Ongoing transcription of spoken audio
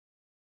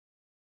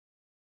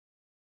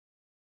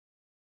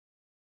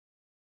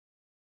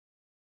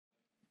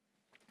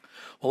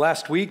Well,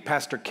 last week,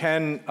 Pastor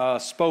Ken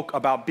spoke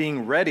about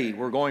being ready.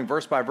 We're going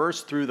verse by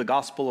verse through the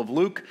Gospel of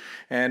Luke,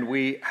 and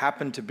we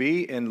happen to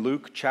be in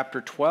Luke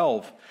chapter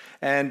 12.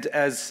 And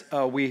as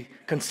we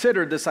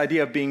considered this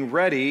idea of being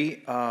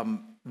ready,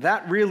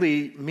 that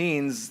really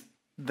means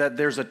that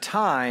there's a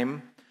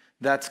time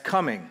that's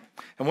coming.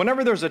 And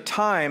whenever there's a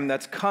time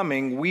that's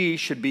coming, we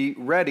should be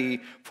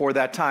ready for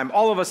that time.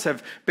 All of us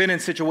have been in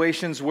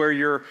situations where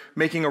you're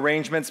making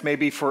arrangements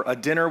maybe for a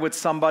dinner with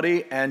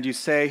somebody and you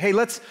say, hey,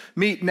 let's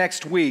meet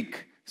next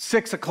week,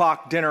 6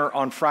 o'clock dinner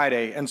on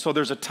Friday. And so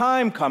there's a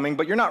time coming,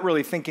 but you're not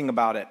really thinking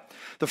about it.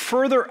 The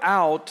further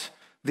out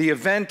the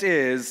event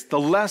is, the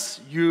less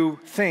you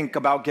think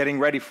about getting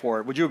ready for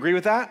it. Would you agree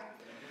with that?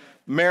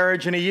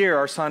 Marriage in a year.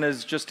 Our son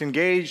is just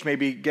engaged,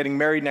 maybe getting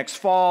married next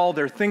fall.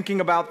 They're thinking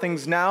about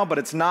things now, but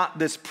it's not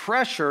this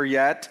pressure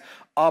yet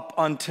up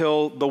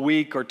until the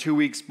week or 2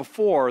 weeks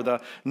before. The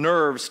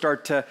nerves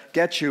start to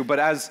get you, but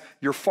as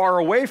you're far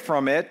away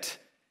from it,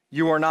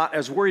 you are not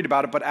as worried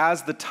about it. But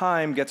as the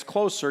time gets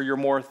closer, you're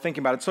more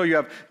thinking about it. So you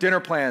have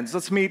dinner plans.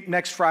 Let's meet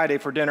next Friday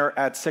for dinner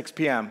at 6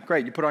 p.m.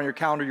 Great. You put it on your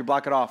calendar, you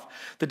block it off.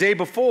 The day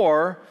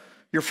before,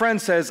 your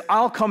friend says,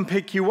 I'll come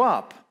pick you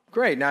up.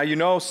 Great, now you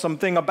know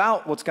something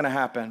about what's going to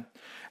happen.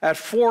 At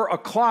 4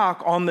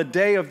 o'clock on the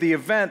day of the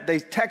event, they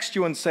text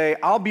you and say,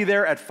 I'll be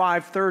there at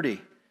 5:30.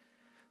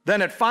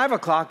 Then at 5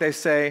 o'clock, they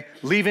say,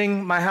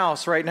 leaving my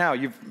house right now.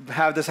 You've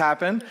had this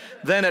happen.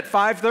 Then at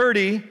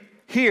 5:30,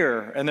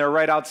 here, and they're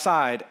right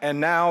outside.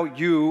 And now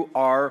you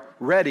are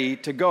ready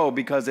to go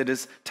because it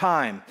is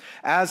time.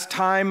 As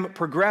time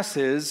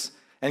progresses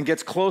and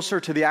gets closer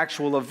to the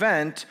actual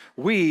event,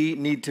 we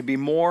need to be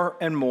more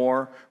and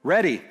more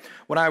ready.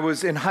 When I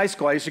was in high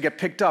school, I used to get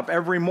picked up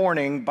every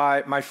morning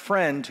by my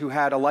friend who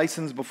had a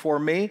license before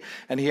me,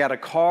 and he had a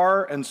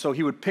car, and so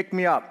he would pick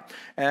me up.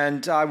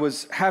 And I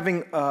was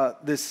having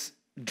this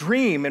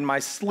dream in my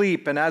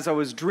sleep, and as I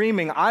was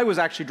dreaming, I was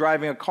actually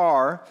driving a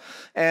car,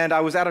 and I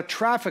was at a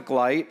traffic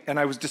light, and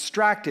I was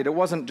distracted. It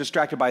wasn't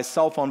distracted by a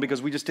cell phone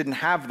because we just didn't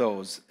have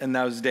those in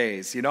those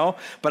days, you know?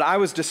 But I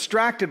was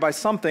distracted by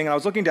something, and I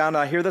was looking down, and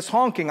I hear this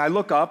honking. I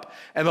look up,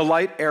 and the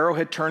light arrow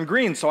had turned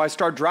green, so I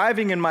start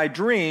driving in my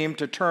dream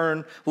to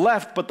turn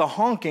left, but the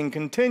honking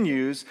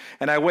continues,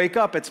 and I wake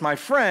up. It's my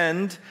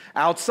friend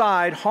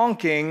outside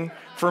honking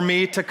for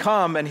me to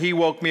come, and he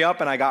woke me up,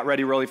 and I got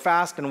ready really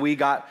fast, and we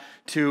got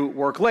to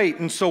work late.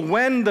 And so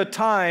when the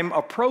time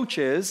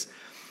approaches,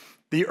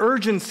 the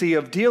urgency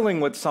of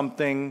dealing with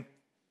something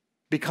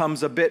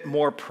becomes a bit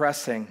more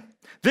pressing.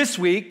 This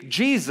week,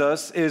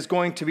 Jesus is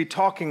going to be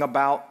talking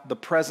about the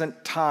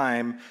present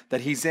time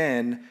that he's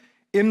in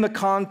the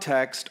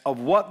context of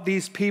what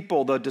these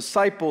people, the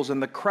disciples and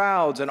the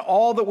crowds and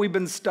all that we've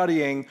been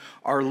studying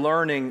are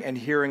learning and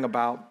hearing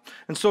about.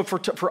 And so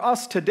for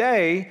us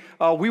today,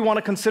 we want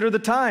to consider the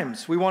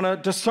times. We want to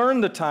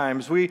discern the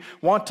times. We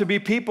want to be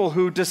people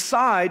who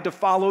decide to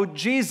follow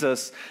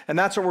Jesus. And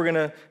that's what we're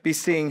going to be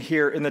seeing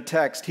here in the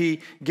text.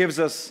 He gives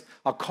us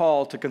a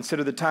call to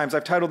consider the times.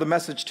 I've titled the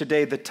message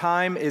today, The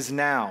Time is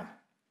Now.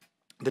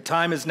 The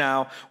time is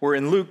now. We're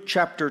in Luke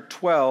chapter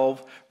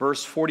 12,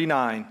 verse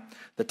 49.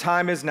 The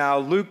time is now.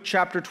 Luke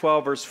chapter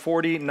 12, verse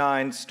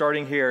 49,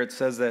 starting here, it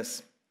says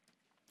this.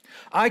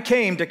 I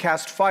came to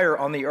cast fire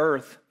on the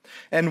earth,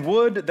 and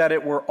would that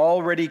it were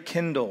already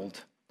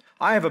kindled.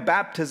 I have a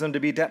baptism to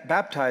be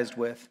baptized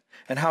with,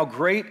 and how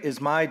great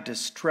is my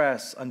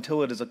distress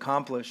until it is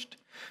accomplished.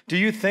 Do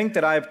you think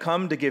that I have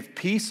come to give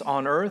peace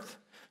on earth?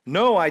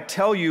 No, I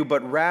tell you,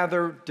 but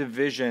rather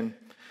division.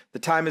 The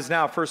time is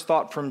now. First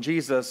thought from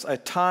Jesus, a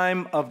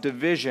time of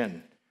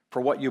division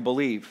for what you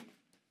believe.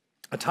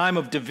 A time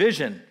of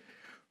division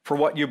for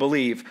what you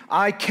believe.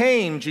 I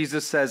came,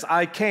 Jesus says,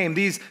 I came.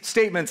 These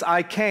statements,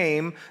 I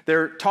came,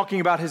 they're talking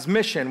about his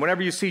mission.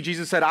 Whenever you see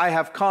Jesus said, I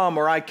have come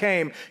or I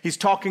came, he's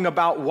talking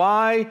about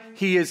why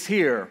he is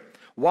here,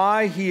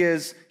 why he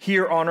is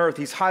here on earth.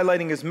 He's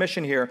highlighting his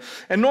mission here.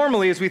 And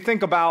normally, as we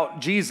think about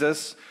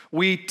Jesus,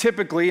 we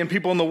typically, and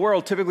people in the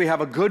world typically have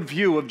a good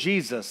view of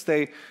Jesus.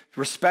 They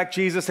respect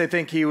Jesus. They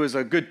think he was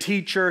a good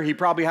teacher. He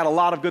probably had a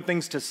lot of good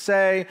things to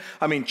say.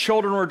 I mean,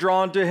 children were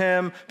drawn to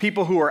him.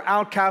 People who were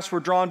outcasts were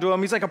drawn to him.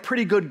 He's like a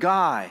pretty good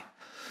guy.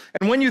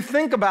 And when you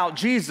think about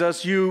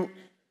Jesus, you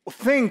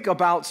think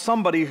about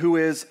somebody who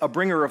is a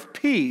bringer of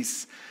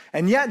peace.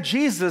 And yet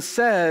Jesus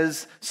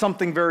says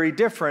something very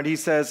different. He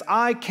says,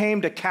 I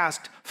came to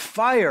cast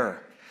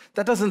fire.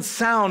 That doesn't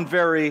sound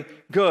very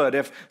good.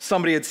 If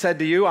somebody had said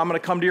to you, I'm going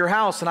to come to your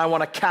house and I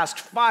want to cast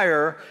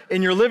fire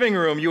in your living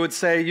room, you would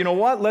say, you know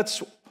what?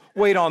 Let's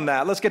wait on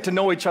that. Let's get to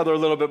know each other a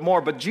little bit more.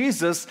 But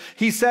Jesus,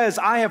 he says,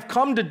 I have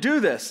come to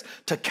do this,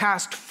 to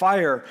cast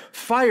fire.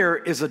 Fire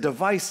is a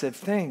divisive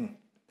thing.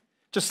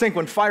 Just think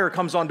when fire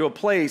comes onto a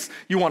place,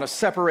 you want to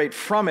separate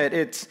from it.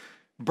 It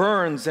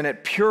burns and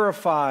it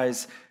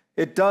purifies.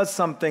 it does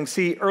something.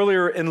 See,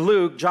 earlier in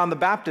Luke, John the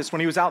Baptist,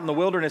 when he was out in the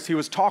wilderness, he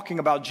was talking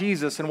about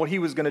Jesus and what he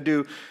was going to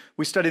do.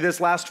 We studied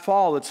this last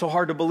fall. It's so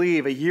hard to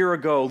believe. A year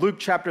ago, Luke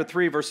chapter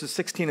 3, verses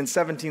 16 and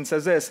 17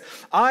 says this,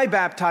 I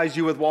baptize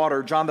you with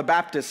water, John the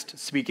Baptist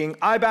speaking.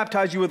 I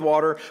baptize you with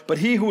water, but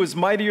he who is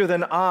mightier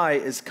than I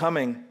is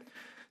coming,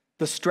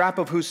 the strap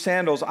of whose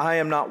sandals I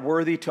am not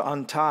worthy to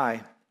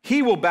untie.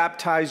 He will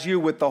baptize you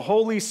with the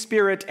Holy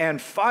Spirit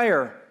and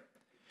fire.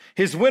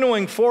 His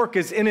winnowing fork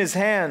is in his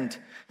hand,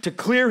 to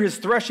clear his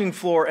threshing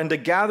floor and to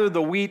gather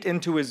the wheat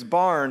into his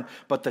barn,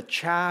 but the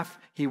chaff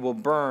he will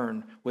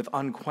burn with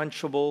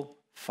unquenchable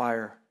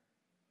fire.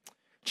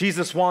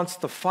 Jesus wants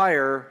the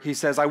fire. He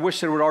says, I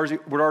wish it would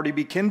already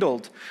be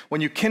kindled.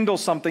 When you kindle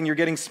something, you're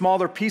getting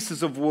smaller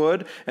pieces of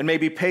wood and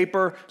maybe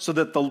paper so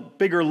that the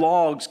bigger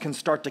logs can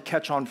start to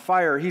catch on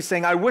fire. He's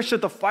saying, I wish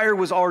that the fire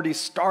was already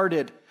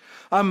started.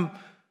 I'm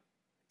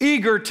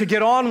eager to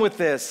get on with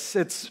this.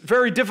 It's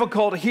very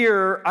difficult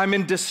here. I'm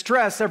in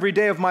distress every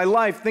day of my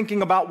life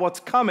thinking about what's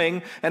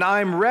coming, and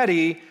I'm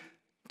ready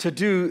to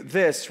do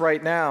this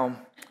right now.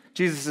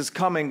 Jesus is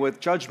coming with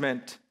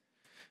judgment.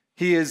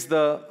 He is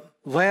the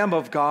Lamb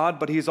of God,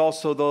 but he's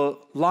also the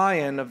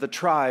Lion of the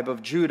tribe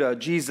of Judah.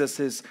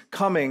 Jesus is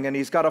coming, and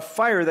he's got a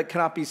fire that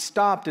cannot be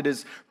stopped. It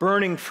is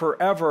burning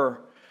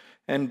forever.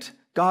 And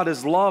God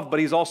is love, but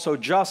he's also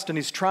just, and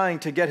he's trying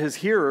to get his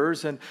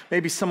hearers, and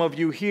maybe some of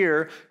you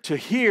here, to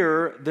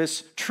hear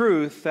this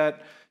truth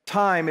that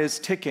time is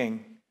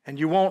ticking, and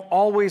you won't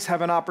always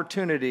have an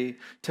opportunity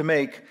to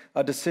make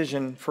a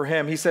decision for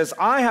him. He says,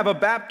 I have a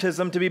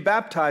baptism to be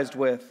baptized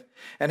with,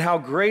 and how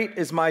great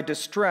is my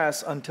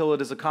distress until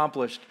it is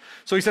accomplished.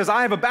 So he says,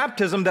 I have a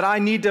baptism that I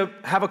need to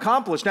have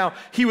accomplished. Now,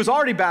 he was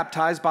already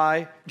baptized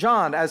by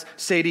John, as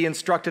Sadie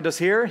instructed us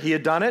here. He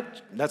had done it.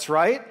 That's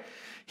right.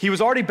 He was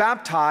already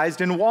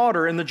baptized in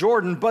water in the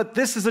Jordan, but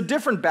this is a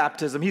different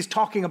baptism. He's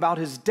talking about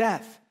his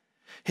death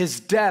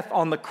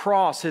on the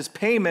cross, his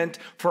payment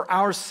for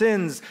our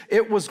sins.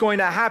 It was going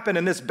to happen.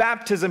 In this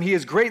baptism, he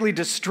is greatly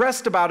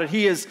distressed about it.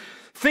 He is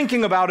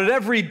thinking about it.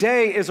 Every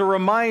day is a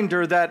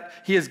reminder that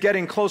he is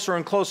getting closer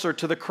and closer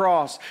to the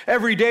cross.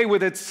 Every day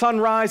with its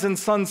sunrise and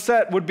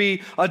sunset would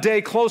be a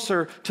day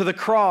closer to the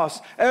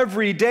cross.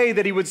 Every day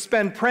that he would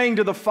spend praying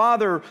to the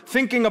Father,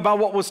 thinking about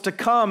what was to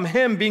come,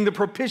 him being the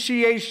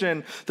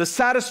propitiation, the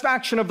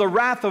satisfaction of the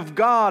wrath of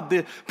God,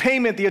 the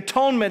payment, the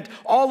atonement,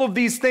 all of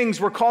these things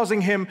were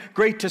causing him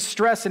great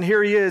distress. And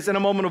here he is in a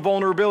moment of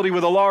vulnerability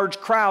with a large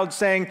crowd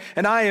saying,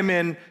 and I am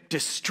in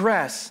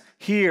distress.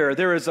 Here,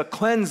 there is a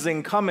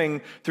cleansing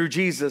coming through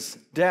Jesus'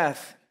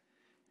 death.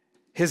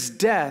 His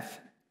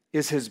death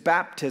is his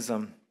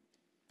baptism.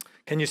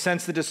 Can you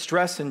sense the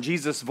distress in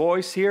Jesus'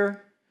 voice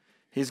here?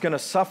 He's going to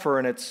suffer,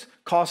 and it's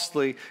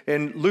costly.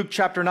 In Luke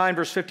chapter 9,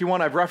 verse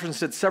 51, I've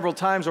referenced it several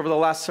times over the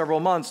last several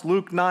months.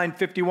 Luke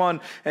 9:51,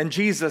 and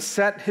Jesus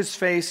set his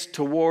face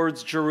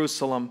towards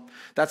Jerusalem.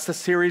 That's the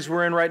series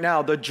we're in right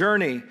now, The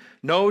Journey.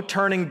 No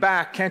turning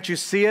back. Can't you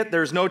see it?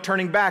 There's no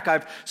turning back.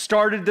 I've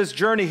started this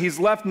journey. He's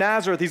left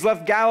Nazareth. He's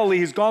left Galilee.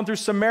 He's gone through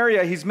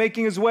Samaria. He's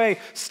making his way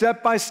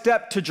step by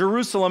step to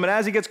Jerusalem. And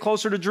as he gets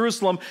closer to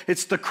Jerusalem,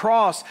 it's the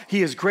cross.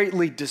 He is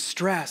greatly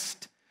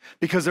distressed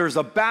because there's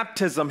a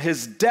baptism.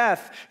 His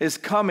death is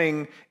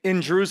coming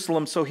in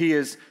Jerusalem, so he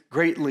is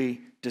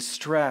greatly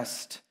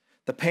distressed.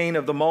 The pain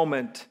of the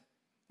moment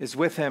is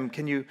with him.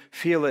 Can you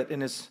feel it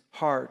in his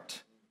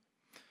heart?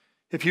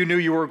 If you knew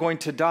you were going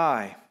to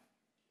die,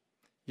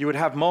 you would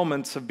have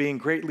moments of being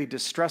greatly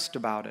distressed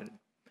about it,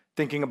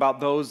 thinking about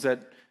those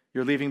that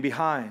you're leaving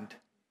behind,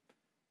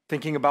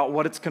 thinking about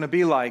what it's going to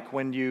be like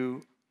when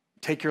you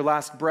take your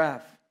last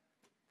breath,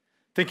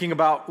 thinking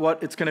about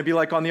what it's going to be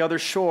like on the other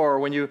shore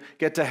when you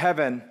get to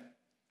heaven.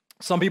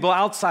 Some people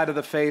outside of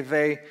the faith,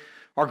 they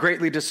are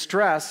greatly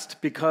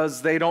distressed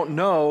because they don't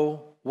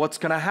know what's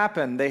going to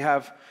happen. They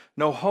have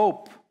no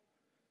hope.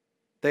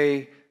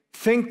 They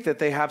think that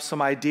they have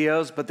some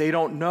ideas, but they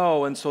don't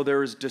know, and so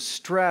there is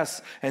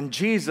distress. And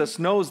Jesus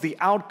knows the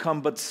outcome,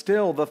 but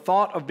still the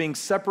thought of being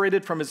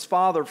separated from his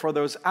Father for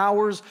those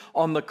hours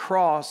on the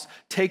cross,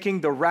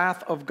 taking the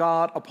wrath of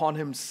God upon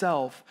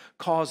himself,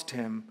 caused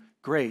him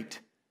great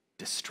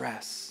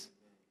distress.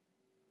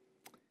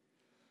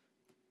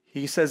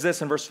 He says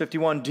this in verse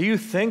 51, do you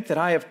think that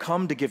I have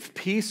come to give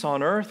peace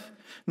on earth?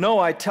 No,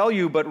 I tell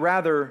you, but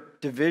rather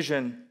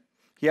division.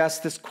 He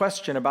asks this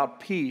question about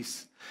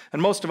peace.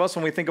 And most of us,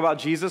 when we think about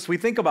Jesus, we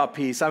think about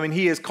peace. I mean,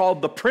 he is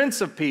called the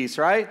Prince of Peace,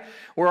 right?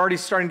 We're already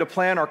starting to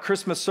plan our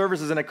Christmas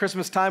services, and at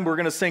Christmas time, we're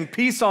going to sing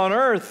peace on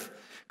earth,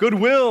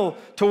 goodwill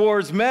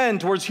towards men,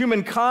 towards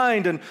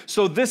humankind. And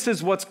so this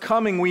is what's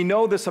coming. We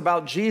know this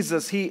about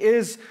Jesus. He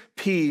is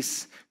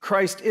peace.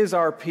 Christ is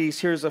our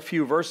peace. Here's a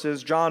few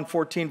verses. John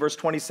 14, verse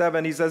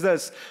 27, he says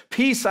this,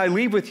 peace I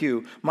leave with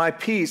you, my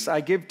peace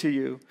I give to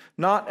you.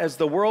 Not as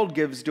the world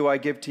gives do I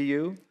give to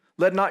you.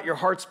 Let not your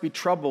hearts be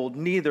troubled,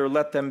 neither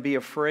let them be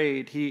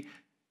afraid. He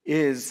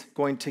is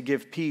going to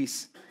give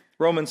peace.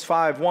 Romans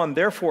 5:1,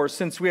 therefore,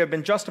 since we have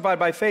been justified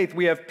by faith,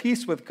 we have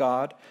peace with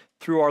God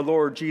through our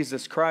Lord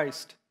Jesus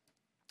Christ.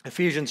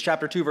 Ephesians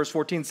chapter 2, verse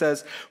 14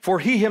 says, "For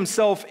he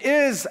himself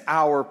is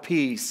our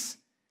peace,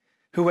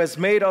 who has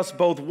made us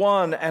both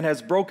one and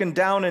has broken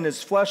down in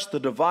his flesh the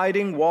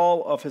dividing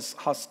wall of his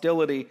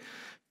hostility."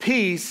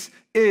 Peace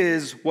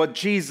is what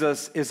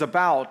Jesus is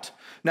about.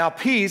 Now,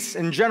 peace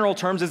in general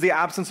terms is the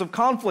absence of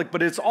conflict,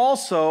 but it's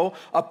also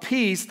a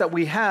peace that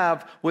we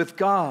have with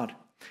God.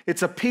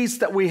 It's a peace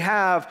that we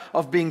have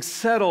of being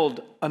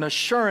settled, an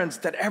assurance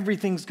that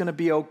everything's going to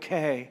be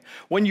okay.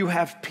 When you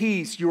have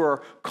peace, you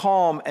are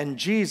calm, and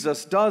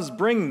Jesus does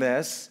bring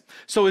this.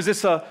 So is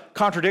this a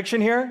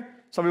contradiction here?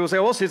 Some people say,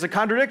 well, see, it's a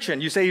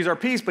contradiction. You say he's our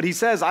peace, but he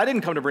says, I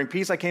didn't come to bring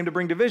peace, I came to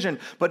bring division.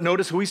 But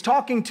notice who he's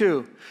talking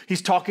to.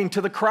 He's talking to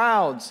the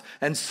crowds,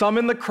 and some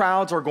in the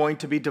crowds are going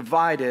to be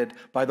divided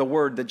by the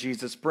word that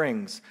Jesus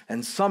brings,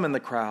 and some in the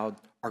crowd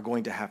are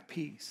going to have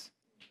peace.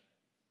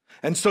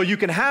 And so you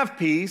can have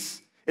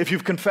peace if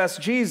you've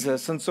confessed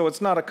Jesus, and so it's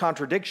not a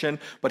contradiction,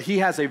 but he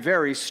has a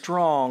very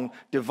strong,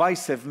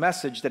 divisive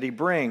message that he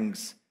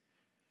brings.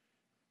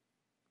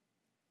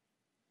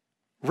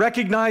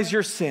 Recognize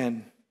your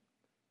sin.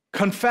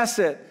 Confess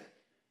it.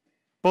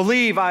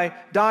 Believe I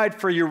died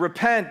for you.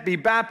 Repent, be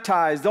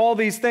baptized. All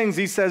these things,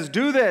 he says,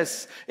 do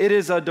this. It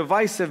is a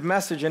divisive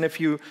message, and if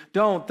you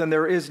don't, then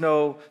there is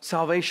no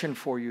salvation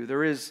for you.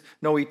 There is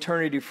no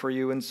eternity for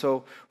you, and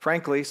so,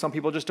 frankly, some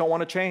people just don't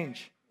want to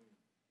change.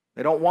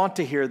 They don't want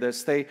to hear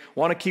this. They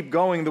want to keep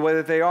going the way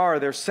that they are.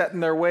 They're set in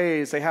their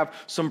ways. They have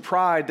some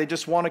pride. They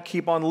just want to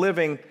keep on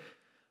living.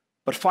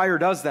 But fire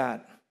does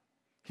that.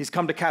 He's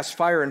come to cast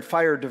fire, and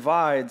fire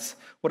divides.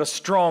 What a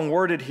strong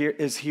word it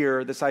is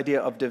here, this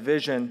idea of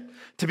division.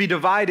 To be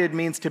divided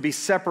means to be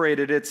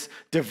separated. It's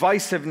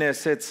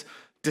divisiveness. It's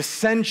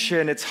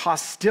dissension. It's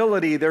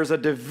hostility. There's a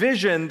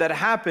division that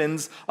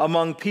happens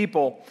among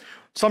people.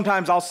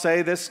 Sometimes I'll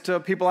say this to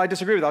people I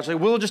disagree with. I'll say,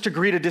 we'll just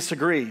agree to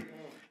disagree.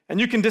 And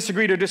you can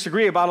disagree to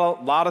disagree about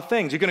a lot of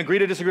things. You can agree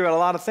to disagree about a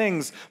lot of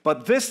things.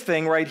 But this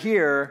thing right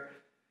here,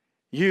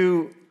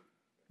 you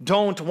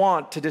don't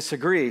want to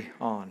disagree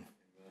on.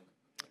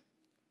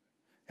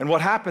 And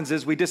what happens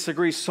is we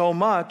disagree so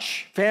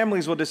much,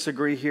 families will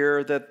disagree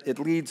here, that it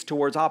leads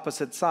towards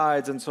opposite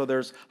sides, and so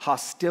there's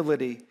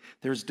hostility,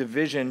 there's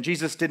division.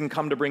 Jesus didn't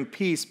come to bring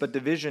peace, but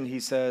division,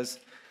 he says.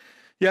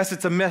 Yes,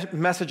 it's a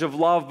message of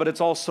love, but it's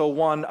also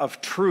one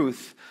of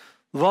truth.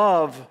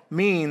 Love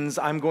means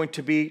I'm going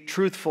to be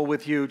truthful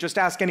with you. Just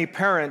ask any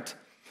parent.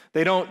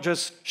 They don't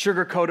just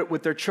sugarcoat it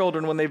with their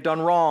children when they've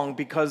done wrong,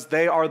 because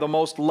they are the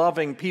most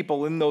loving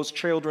people in those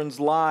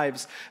children's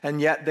lives, and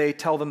yet they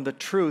tell them the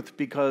truth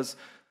because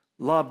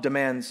love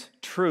demands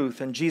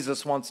truth, and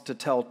Jesus wants to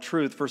tell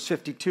truth. Verse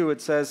 52,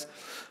 it says,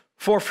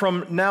 "For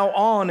from now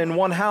on in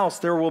one house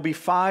there will be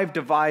 5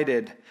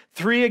 divided,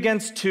 3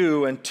 against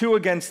 2 and 2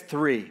 against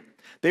 3.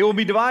 They will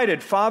be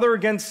divided, father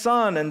against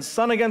son and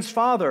son against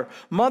father,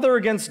 mother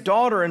against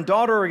daughter and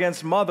daughter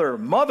against mother,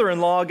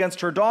 mother-in-law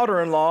against her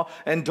daughter-in-law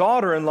and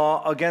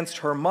daughter-in-law against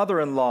her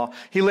mother-in-law."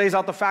 He lays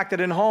out the fact that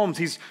in homes,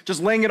 he's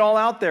just laying it all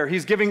out there.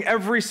 He's giving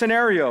every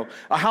scenario.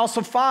 A house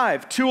of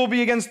 5, 2 will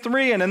be against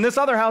 3, and in this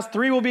other house,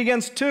 3 will be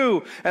against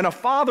 2, and a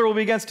father will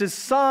be against his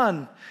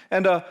son,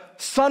 and a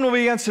son will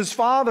be against his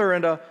father,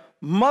 and a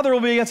mother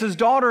will be against his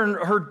daughter, and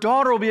her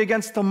daughter will be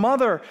against the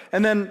mother,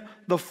 and then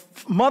the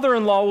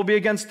mother-in-law will be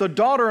against the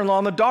daughter-in-law,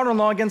 and the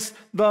daughter-in-law against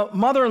the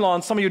mother-in-law.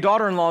 And some of you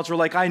daughter-in-laws were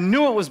like, I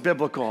knew it was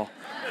biblical.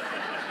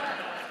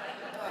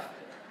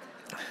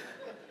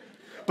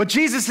 But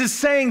Jesus is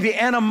saying the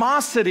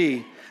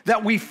animosity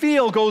that we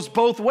feel goes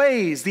both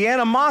ways. The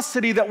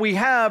animosity that we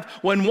have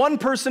when one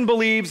person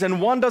believes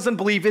and one doesn't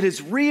believe, it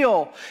is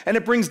real. And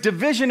it brings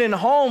division in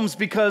homes,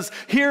 because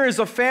here is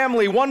a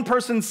family, one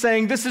person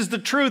saying this is the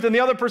truth, and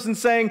the other person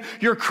saying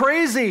you're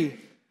crazy.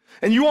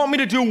 And you want me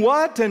to do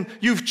what? And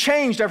you've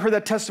changed. I've heard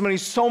that testimony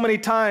so many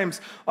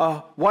times.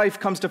 A wife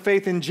comes to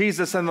faith in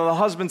Jesus, and the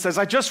husband says,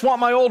 I just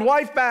want my old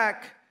wife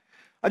back.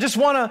 I just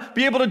want to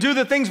be able to do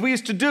the things we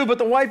used to do, but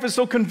the wife is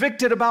so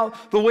convicted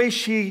about the way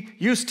she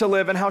used to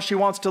live and how she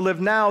wants to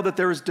live now that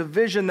there is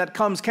division that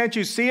comes. Can't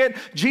you see it?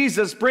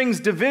 Jesus brings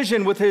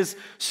division with his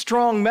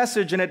strong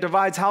message, and it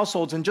divides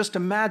households. And just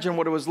imagine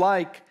what it was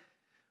like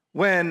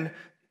when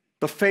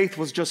the faith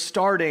was just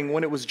starting,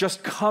 when it was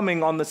just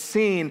coming on the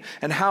scene,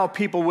 and how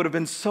people would have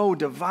been so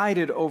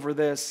divided over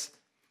this.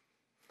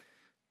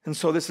 And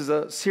so this is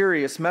a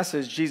serious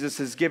message Jesus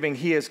is giving.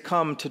 He has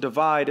come to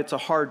divide. It's a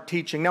hard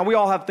teaching. Now, we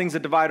all have things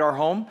that divide our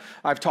home.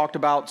 I've talked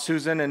about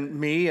Susan and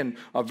me and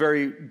a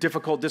very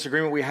difficult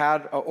disagreement we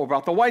had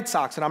about the White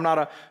Sox, and I'm not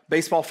a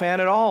baseball fan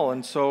at all.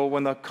 And so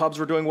when the Cubs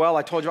were doing well,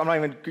 I told you,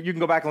 you can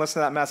go back and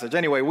listen to that message.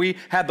 Anyway, we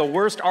had the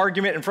worst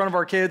argument in front of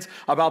our kids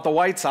about the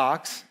White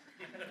Sox.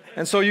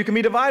 And so you can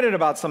be divided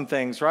about some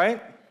things,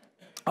 right?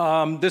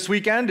 This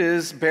weekend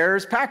is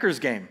Bears-Packers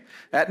game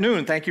at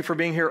noon. Thank you for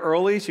being here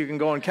early so you can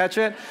go and catch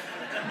it.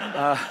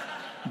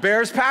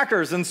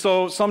 Bears-Packers. And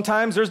so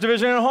sometimes there's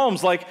division in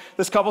homes, like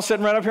this couple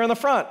sitting right up here in the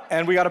front.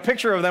 And we got a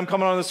picture of them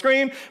coming on the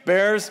screen,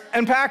 Bears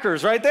and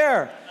Packers right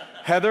there.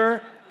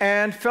 Heather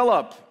and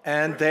Philip,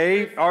 and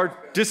they are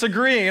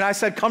disagreeing. And I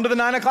said, come to the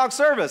 9 o'clock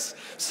service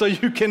so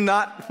you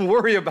cannot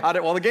worry about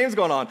it while the game's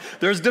going on.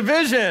 There's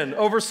division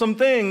over some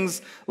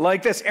things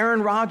like this.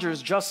 Aaron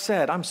Rodgers just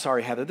said, I'm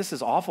sorry, Heather, this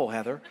is awful,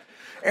 Heather.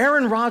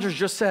 Aaron Rodgers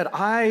just said,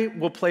 I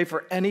will play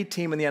for any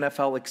team in the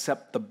NFL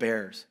except the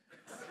Bears.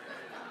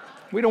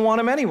 We don't want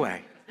him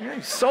anyway.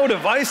 He's so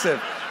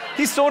divisive.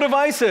 He's so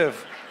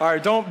divisive. All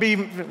right,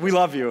 we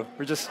love you.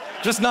 We're just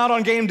not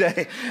on game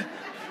day.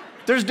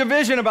 There's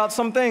division about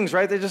some things,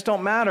 right? They just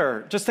don't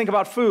matter. Just think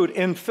about food.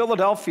 In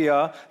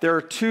Philadelphia, there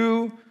are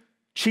 2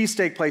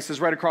 cheesesteak places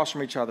right across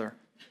from each other.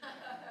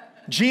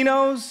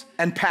 Geno's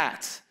and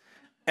Pat's.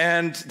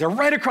 And they're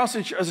right across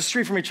the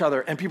street from each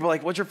other. And people are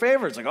like, what's your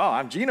favorite? It's like, oh,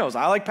 I'm Geno's.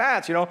 I like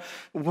Pat's. You know,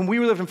 when we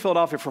lived in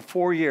Philadelphia for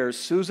 4 years,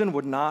 Susan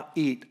would not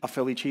eat a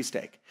Philly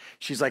cheesesteak.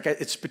 She's like,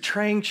 it's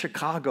betraying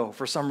Chicago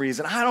for some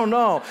reason. I don't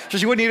know. So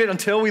she wouldn't eat it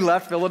until we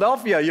left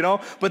Philadelphia, you know.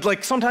 But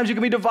like sometimes you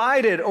can be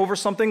divided over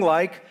something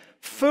like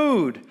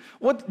food.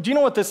 Do you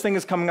know what this thing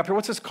is coming up here?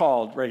 What's this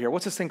called right here?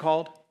 What's this thing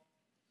called?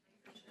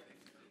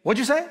 What'd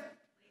you say?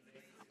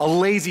 A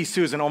lazy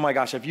Susan. Oh my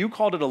gosh, if you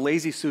called it a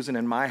lazy Susan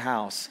in my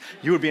house,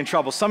 you would be in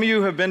trouble. Some of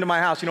you have been to my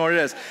house, you know what it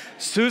is.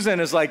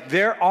 Susan is like,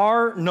 there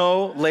are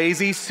no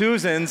lazy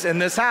Susans in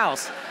this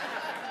house.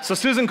 So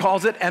Susan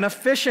calls it an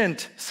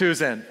efficient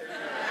Susan.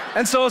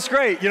 And so it's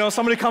great. You know,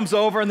 somebody comes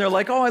over and they're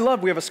like, oh,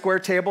 we have a square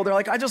table. They're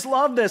like, I just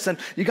love this. And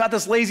you got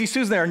this lazy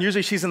Susan there. And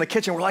usually she's in the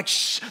kitchen. We're like,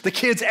 shh, the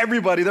kids,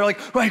 everybody. They're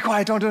like, wait,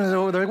 quiet, don't do it.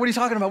 They're like, what are you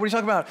talking about? What are you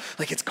talking about?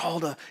 Like, it's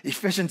called a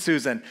efficient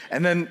Susan.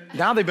 And then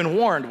now they've been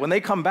warned. When they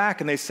come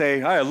back and they say,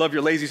 hi, I love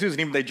your lazy Susan,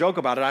 even if they joke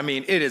about it, I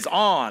mean, it is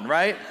on,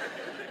 right?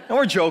 And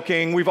we're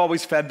joking. We've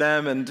always fed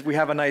them and we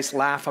have a nice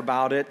laugh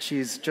about it.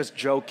 She's just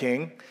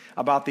joking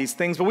about these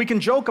things. But we can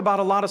joke about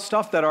a lot of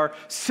stuff that are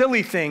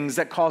silly things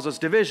that cause us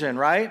division,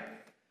 right?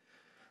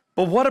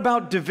 But what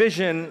about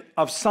division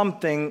of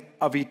something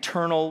of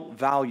eternal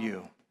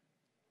value?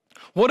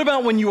 What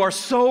about when you are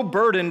so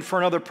burdened for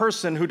another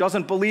person who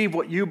doesn't believe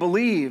what you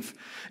believe?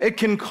 It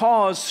can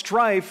cause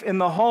strife in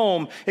the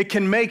home. It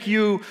can make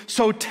you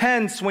so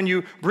tense when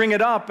you bring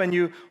it up and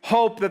you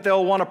hope that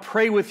they'll want to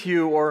pray with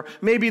you, or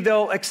maybe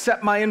they'll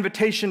accept my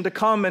invitation to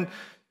come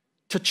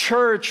to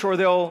church, or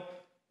they'll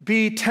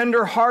be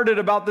tender-hearted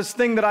about this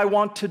thing that I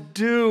want to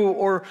do,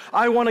 or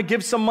I want to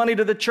give some money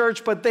to the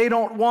church, but they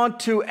don't want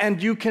to,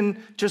 and you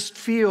can just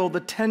feel the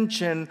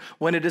tension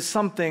when it is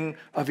something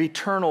of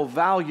eternal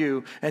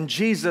value. And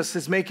Jesus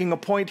is making a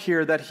point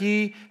here that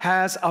he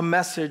has a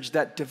message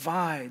that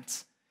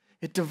divides.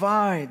 It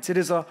divides. It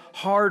is a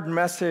hard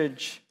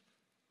message,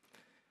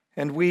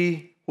 and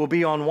we will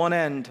be on one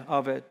end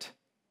of it.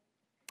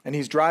 And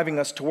he's driving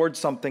us towards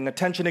something. A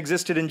tension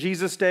existed in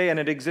Jesus' day, and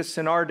it exists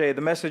in our day. The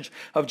message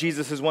of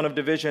Jesus is one of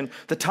division.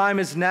 The time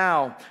is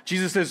now.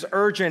 Jesus is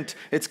urgent.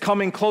 It's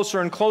coming closer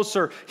and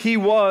closer. He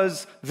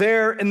was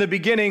there in the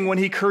beginning when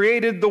he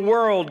created the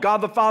world,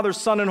 God the Father,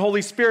 Son, and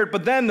Holy Spirit.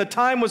 But then the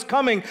time was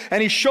coming,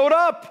 and he showed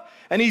up,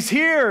 and he's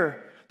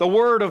here. The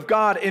Word of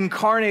God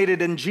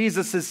incarnated, and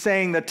Jesus is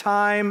saying the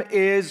time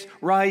is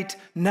right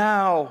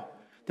now.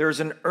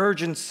 There's an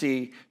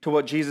urgency to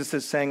what Jesus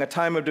is saying, a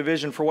time of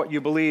division for what you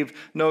believe.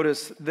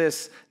 Notice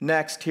this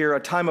next here, a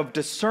time of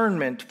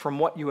discernment from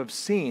what you have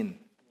seen.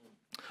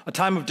 A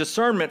time of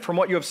discernment from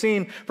what you have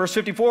seen. Verse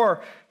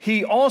 54,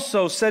 he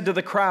also said to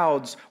the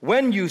crowds,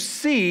 when you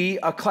see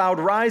a cloud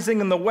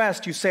rising in the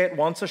west, you say at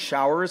once a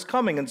shower is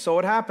coming, and so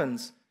it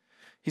happens.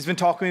 He's been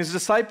talking to his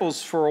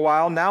disciples for a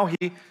while. Now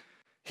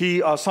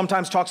he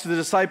sometimes talks to the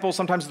disciples,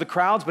 sometimes to the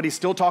crowds, but he's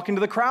still talking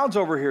to the crowds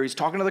over here. He's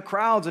talking to the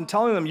crowds and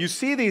telling them, you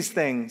see these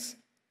things.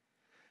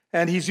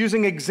 And he's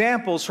using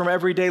examples from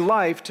everyday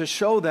life to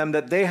show them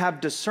that they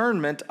have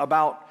discernment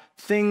about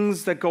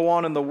things that go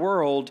on in the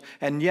world,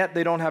 and yet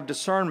they don't have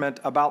discernment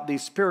about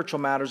these spiritual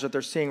matters that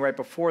they're seeing right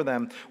before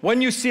them.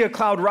 When you see a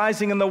cloud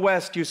rising in the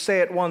west, you say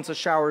at once a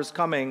shower is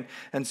coming,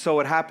 and so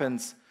it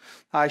happens.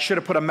 I should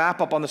have put a map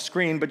up on the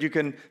screen, but you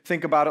can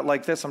think about it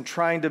like this. I'm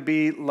trying to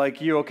be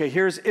like you. Okay,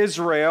 here's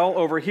Israel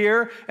over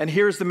here, and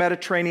here's the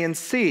Mediterranean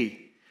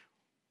Sea.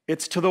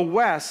 It's to the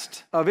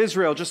west of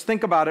Israel. Just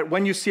think about it.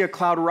 When you see a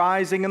cloud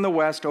rising in the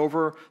west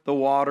over the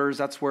waters,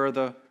 that's where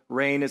the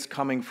rain is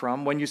coming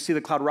from. When you see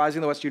the cloud rising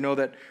in the west, you know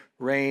that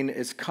rain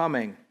is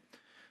coming.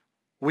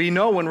 We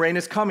know when rain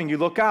is coming. You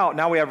look out.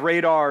 Now we have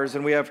radars,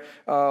 and we have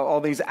all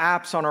these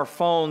apps on our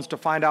phones to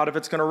find out if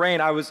it's going to rain.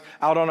 I was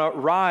out on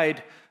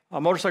a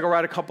motorcycle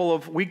ride a couple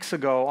of weeks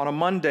ago on a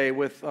Monday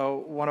with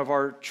one of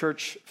our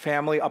church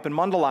family up in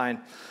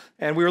Mundelein.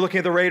 And we were looking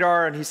at the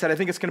radar, and he said, I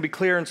think it's going to be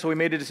clear. And so we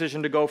made a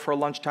decision to go for a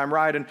lunchtime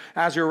ride. And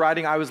as we were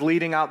riding, I was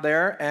leading out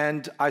there,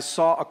 and I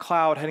saw a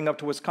cloud heading up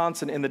to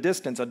Wisconsin in the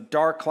distance, a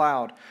dark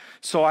cloud.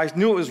 So I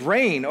knew it was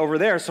rain over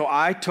there, so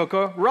I took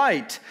a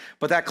right.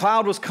 But that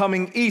cloud was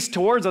coming east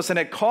towards us, and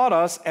it caught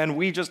us, and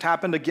we just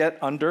happened to get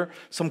under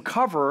some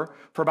cover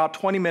for about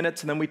 20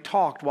 minutes, and then we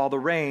talked while the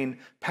rain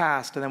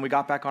passed, and then we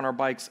got back on our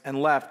bikes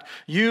and left.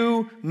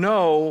 You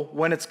know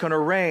when it's going to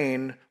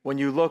rain when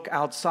you look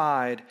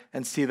outside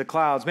and see the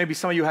clouds. Maybe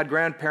some of you had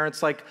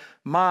grandparents like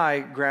my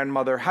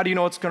grandmother. How do you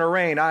know it's going to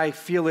rain? I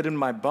feel it in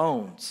my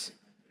bones.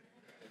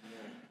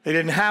 They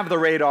didn't have the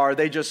radar.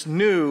 They just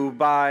knew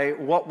by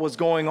what was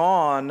going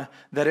on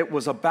that it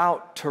was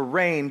about to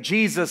rain.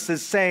 Jesus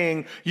is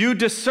saying, you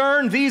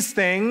discern these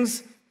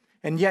things,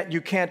 and yet you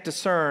can't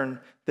discern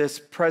this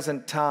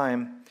present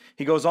time.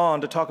 He goes on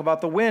to talk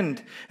about the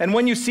wind. And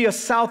when you see a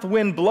south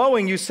wind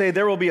blowing, you say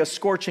there will be a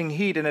scorching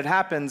heat. And it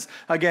happens.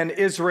 Again,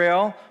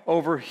 Israel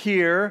over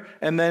here,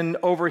 and then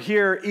over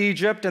here,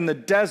 Egypt and the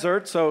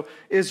desert. So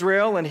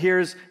Israel, and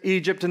here's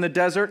Egypt in the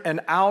desert. And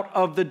out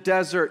of the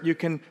desert, you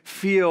can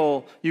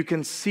feel, you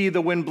can see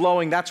the wind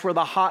blowing. That's where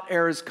the hot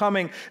air is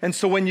coming. And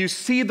so when you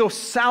see the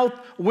south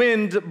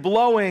wind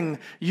blowing,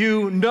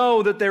 you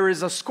know that there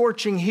is a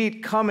scorching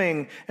heat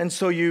coming. And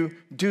so you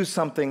do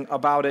something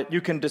about it. You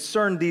can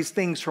discern these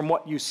things from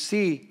what you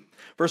see.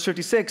 Verse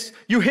 56,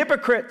 you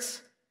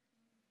hypocrites,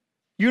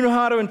 you know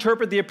how to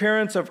interpret the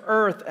appearance of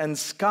earth and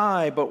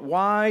sky, but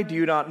why do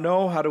you not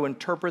know how to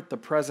interpret the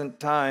present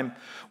time?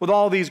 With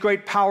all these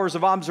great powers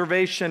of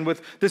observation,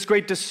 with this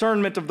great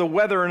discernment of the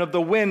weather and of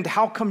the wind,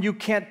 how come you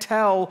can't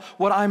tell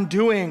what I'm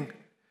doing?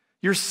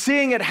 You're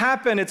seeing it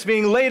happen. It's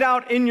being laid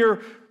out in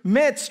your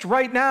midst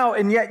right now,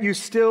 and yet you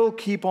still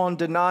keep on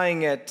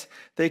denying it.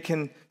 They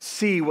can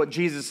see what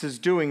Jesus is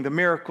doing, the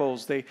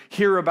miracles. They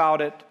hear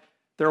about it.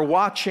 They're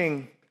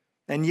watching,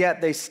 and yet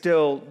they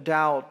still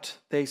doubt.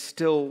 They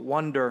still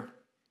wonder.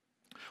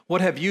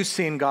 What have you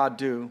seen God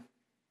do?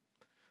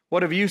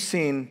 What have you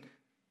seen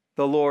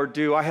the Lord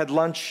do? I had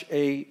lunch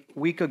a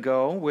week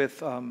ago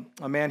with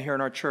a man here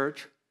in our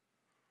church,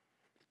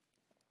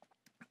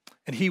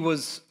 and he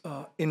was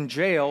in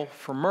jail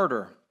for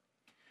murder.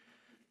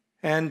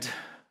 And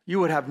you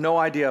would have no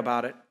idea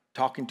about it,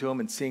 talking to him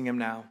and seeing him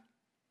now.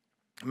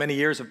 Many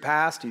years have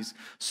passed. He's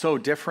so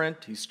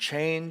different. He's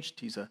changed.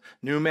 He's a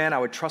new man. I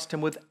would trust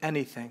him with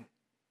anything.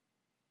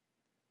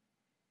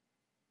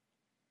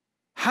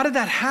 How did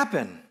that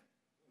happen?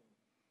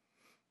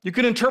 You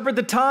can interpret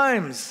the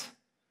times.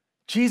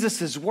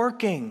 Jesus is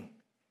working.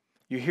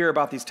 You hear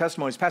about these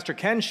testimonies. Pastor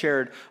Ken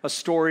shared a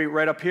story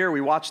right up here. We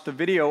watched the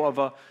video of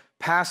a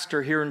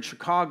pastor here in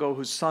Chicago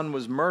whose son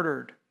was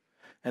murdered.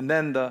 And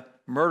then the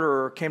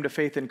murderer came to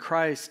faith in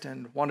Christ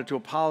and wanted to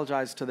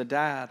apologize to the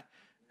dad.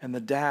 And the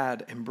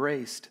dad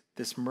embraced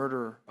this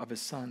murderer of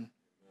his son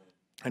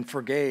and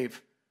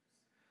forgave.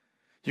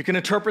 You can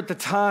interpret the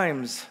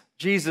times.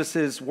 Jesus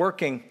is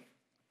working.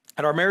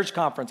 At our marriage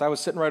conference, I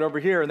was sitting right over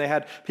here, and they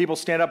had people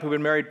stand up who've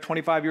been married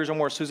 25 years or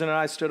more. Susan and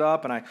I stood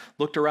up, and I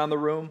looked around the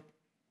room.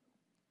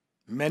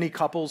 Many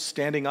couples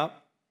standing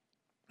up,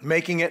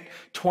 making it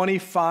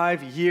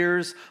 25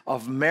 years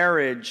of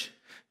marriage.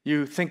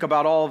 You think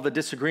about all of the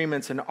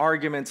disagreements and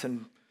arguments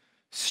and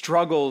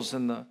struggles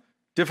and the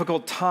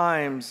difficult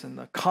times and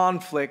the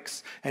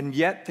conflicts, and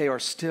yet they are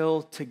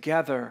still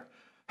together.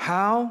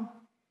 How?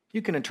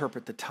 You can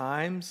interpret the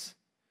times.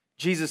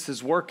 Jesus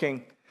is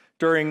working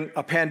during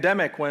a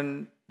pandemic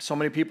when so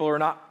many people are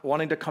not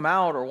wanting to come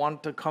out or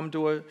want to come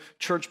to a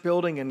church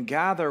building and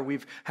gather.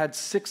 We've had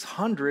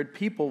 600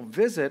 people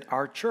visit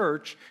our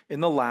church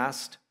in the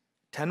last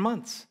 10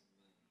 months.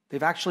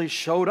 They've actually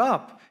showed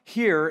up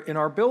here in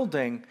our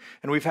building,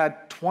 and we've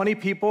had 20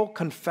 people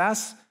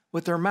confess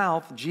with their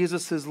mouth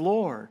Jesus is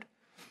Lord.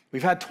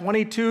 We've had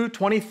 22,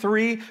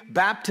 23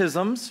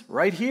 baptisms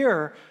right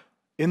here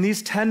in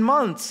these 10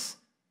 months.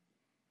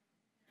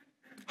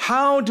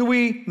 How do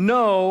we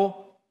know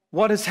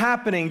what is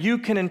happening? You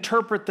can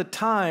interpret the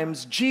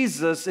times.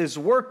 Jesus is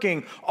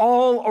working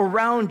all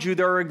around you.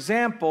 There are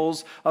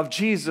examples of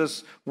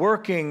Jesus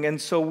working, and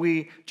so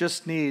we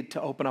just need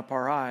to open up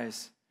our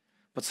eyes.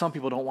 But some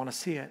people don't want to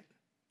see it.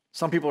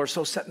 Some people are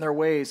so set in their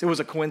ways. It was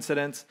a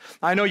coincidence.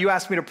 I know you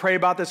asked me to pray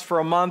about this for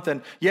a month,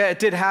 and yeah, it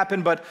did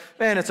happen, but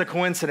man, it's a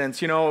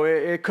coincidence. You know,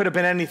 it could have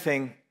been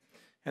anything,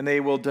 and they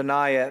will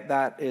deny it.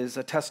 That is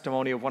a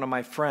testimony of one of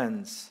my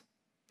friends.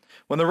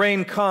 When the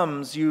rain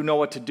comes, you know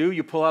what to do.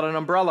 You pull out an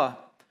umbrella.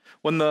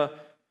 When the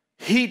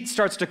heat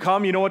starts to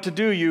come, you know what to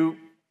do. You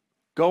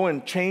go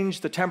and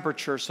change the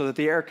temperature so that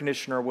the air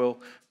conditioner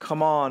will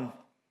come on.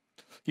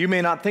 You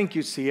may not think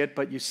you see it,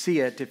 but you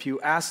see it. If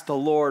you ask the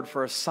Lord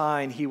for a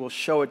sign, he will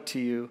show it to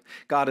you.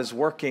 God is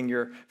working.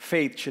 Your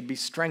faith should be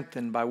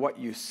strengthened by what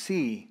you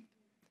see.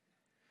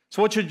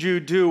 So what should you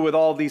do with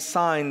all these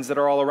signs that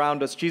are all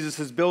around us? Jesus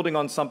is building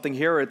on something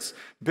here. It's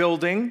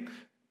building.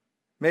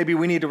 Maybe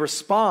we need to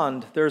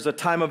respond. There's a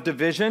time of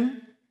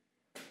division.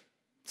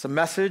 It's a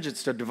message.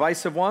 It's a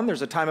divisive one.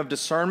 There's a time of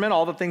discernment,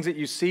 all the things that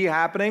you see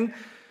happening.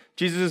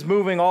 Jesus is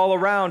moving all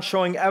around,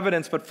 showing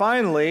evidence. But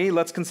finally,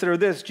 let's consider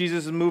this.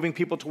 Jesus is moving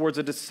people towards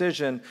a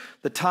decision.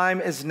 The time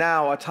is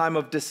now, a time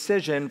of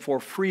decision for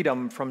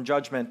freedom from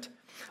judgment.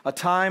 A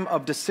time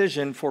of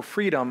decision for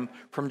freedom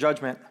from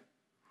judgment.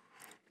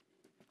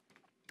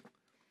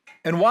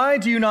 And why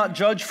do you not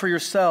judge for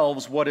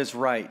yourselves what is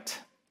right?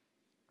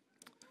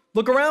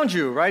 Look around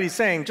you, right? He's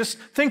saying, just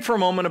think for a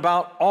moment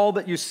about all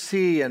that you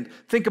see and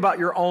think about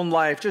your own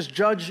life. Just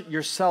judge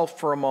yourself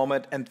for a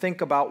moment and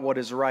think about what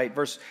is right.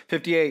 Verse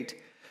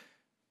 58.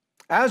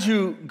 As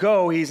you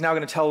go, he's now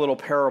going to tell a little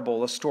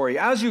parable, a story.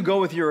 As you go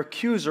with your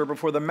accuser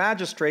before the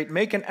magistrate,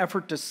 make an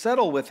effort to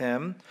settle with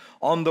him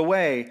on the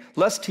way,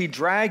 lest he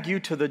drag you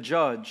to the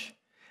judge,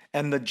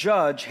 and the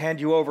judge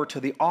hand you over to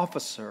the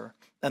officer,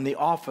 and the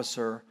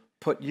officer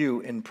put you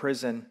in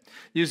prison.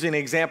 Using an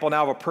example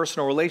now of a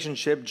personal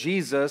relationship,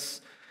 Jesus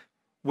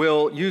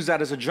will use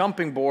that as a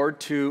jumping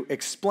board to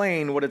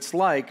explain what it's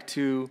like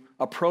to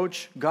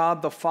approach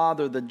God the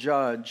Father, the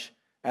judge,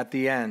 at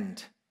the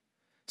end.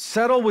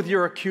 Settle with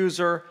your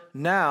accuser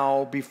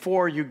now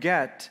before you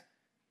get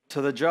to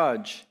the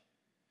judge.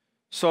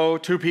 So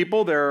two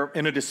people, they're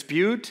in a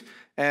dispute,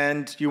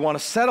 and you want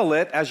to settle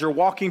it as you're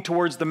walking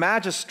towards the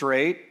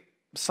magistrate,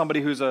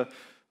 somebody who's a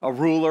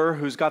ruler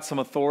who's got some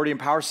authority and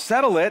power.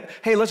 Settle it.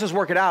 Hey, let's just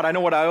work it out. I know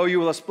what I owe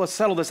you. Let's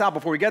settle this out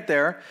before we get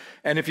there.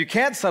 And if you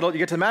can't settle it, you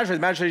get to the magistrate.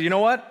 The magistrate, you know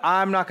what?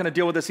 I'm not going to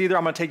deal with this either.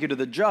 I'm going to take you to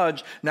the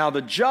judge. Now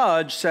the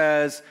judge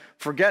says,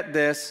 forget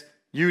this.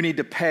 You need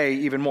to pay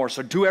even more.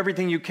 So do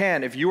everything you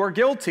can. If you are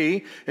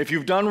guilty, if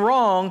you've done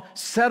wrong,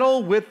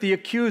 settle with the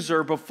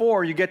accuser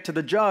before you get to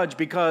the judge,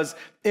 because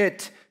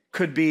it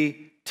could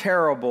be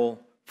terrible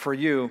for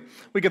you.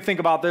 We could think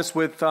about this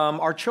with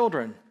our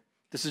children.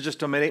 This is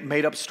just a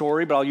made-up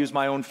story, but I'll use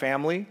my own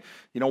family.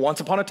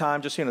 Once upon a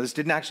time, this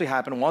didn't actually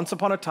happen. Once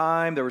upon a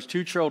time, there was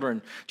two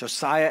children,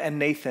 Josiah and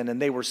Nathan,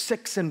 and they were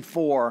 6 and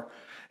 4,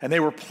 and they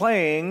were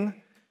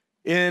playing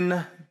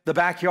in the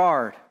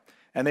backyard.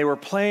 And they were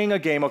playing a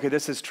game. Okay,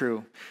 this is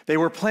true. They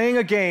were playing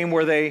a game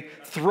where they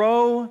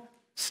throw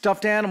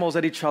stuffed animals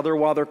at each other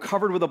while they're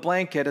covered with a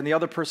blanket, and the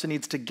other person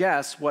needs to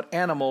guess what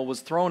animal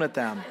was thrown at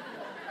them.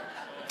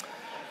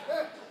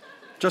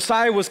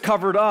 Josiah was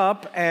covered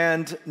up,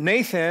 and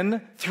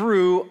Nathan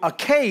threw a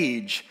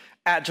cage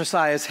at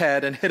Josiah's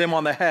head and hit him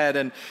on the head,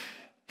 and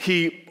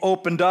he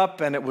opened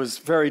up, and it was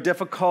very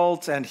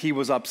difficult, and he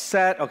was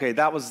upset. Okay,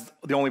 that was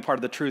the only part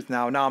of the truth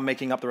now. Now I'm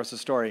making up the rest of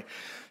the story.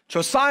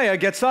 Josiah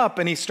gets up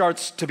and he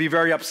starts to be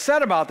very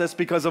upset about this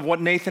because of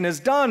what Nathan has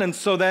done. And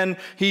so then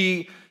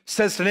he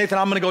says to Nathan,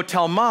 I'm going to go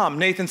tell mom.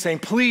 Nathan's saying,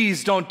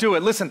 please don't do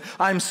it. Listen,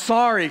 I'm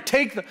sorry.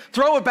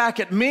 Throw it back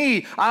at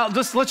me.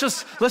 Let's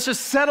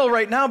just settle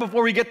right now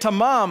before we get to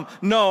mom.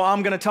 No,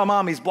 I'm going to tell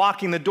mom. He's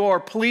blocking the door.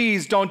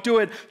 Please don't do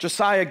it.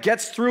 Josiah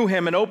gets through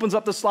him and opens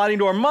up the sliding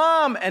door.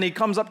 Mom! And he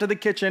comes up to the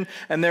kitchen,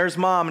 and there's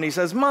mom. And he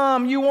says,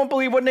 Mom, you won't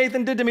believe what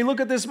Nathan did to me. Look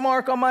at this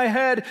mark on my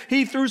head.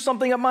 He threw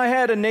something at my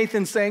head. And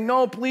Nathan's saying,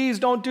 no, please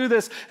don't do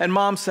this. And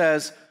mom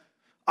says,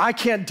 I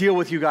can't deal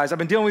with you guys. I've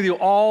been dealing with you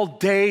all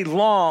day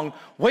long.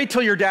 Wait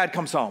till your dad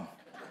comes home.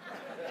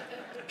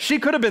 She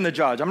could have been the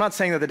judge. I'm not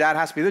saying that the dad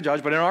has to be the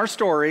judge, but in our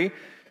story,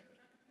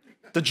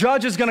 the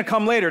judge is going to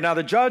come later. Now,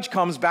 the judge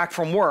comes back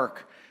from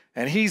work,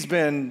 and he's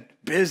been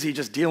busy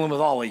just dealing with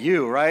all of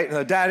you, right? And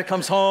the dad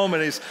comes home,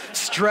 and he's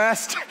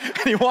stressed,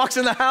 and he walks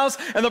in the house,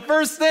 and the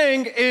first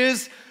thing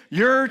is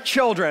your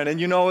children,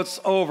 and it's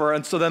over.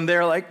 And so then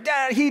they're like,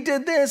 Dad, he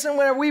did this, and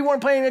whatever. We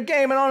weren't playing a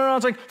game, and on and on.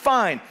 It's like,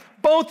 fine,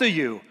 both of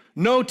you.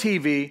 No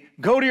TV,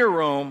 go to your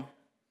room.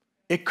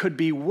 It could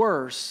be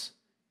worse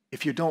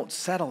if you don't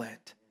settle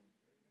it.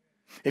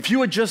 If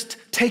you had just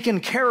taken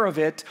care of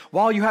it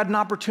while you had an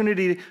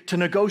opportunity to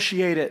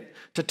negotiate it,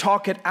 to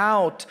talk it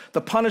out,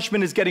 the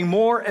punishment is getting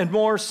more and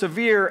more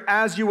severe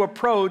as you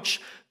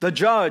approach the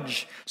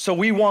judge. So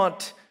we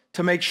want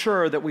to make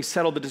sure that we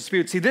settle the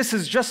dispute. See, this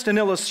is just an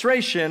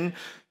illustration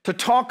to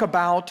talk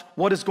about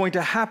what is going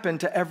to happen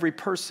to every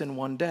person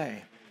one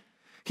day.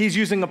 He's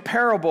using a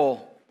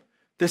parable.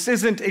 This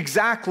isn't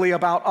exactly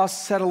about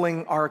us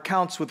settling our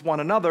accounts with one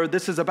another.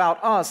 This is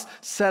about us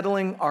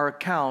settling our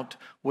account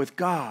with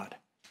God,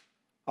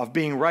 of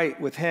being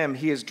right with Him.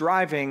 He is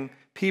driving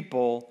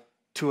people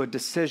to a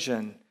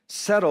decision.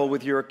 Settle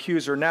with your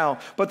accuser now.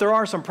 But there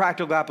are some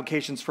practical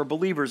applications for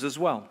believers as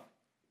well.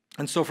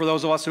 And so for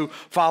those of us who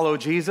follow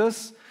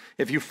Jesus,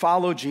 if you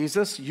follow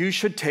Jesus, you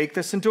should take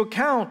this into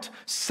account.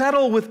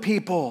 Settle with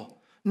people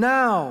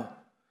now.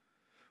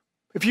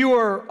 If you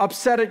are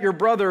upset at your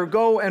brother,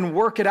 go and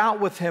work it out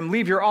with him.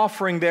 Leave your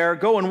offering there,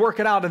 go and work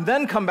it out, and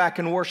then come back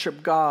and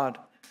worship God.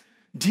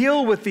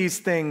 Deal with these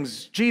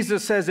things.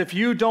 Jesus says, if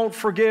you don't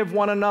forgive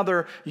one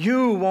another,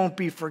 you won't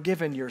be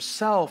forgiven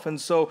yourself.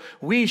 And so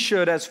we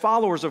should, as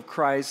followers of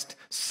Christ,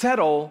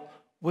 settle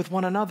with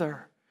one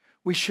another.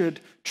 We should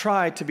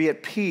try to be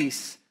at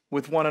peace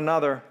with one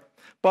another.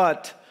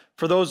 But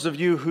for those of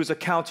you whose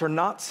accounts are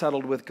not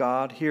settled with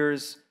God,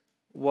 here's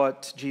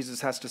what Jesus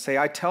has to say.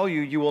 I tell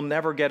you, you will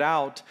never get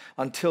out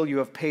until you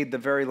have paid the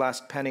very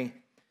last penny.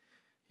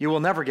 You will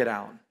never get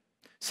out.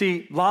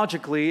 See,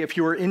 logically, if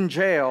you were in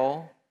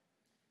jail,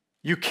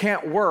 you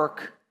can't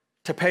work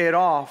to pay it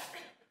off,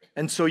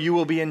 and so you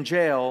will be in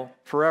jail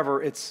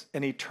forever. It's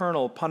an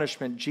eternal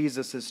punishment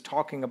Jesus is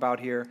talking about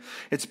here.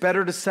 It's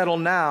better to settle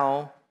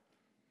now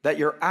that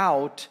you're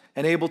out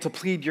and able to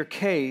plead your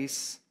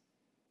case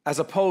as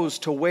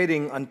opposed to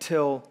waiting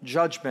until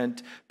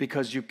judgment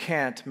because you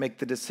can't make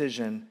the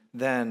decision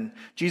then.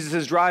 Jesus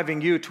is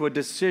driving you to a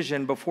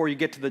decision before you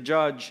get to the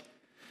judge.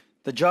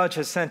 The judge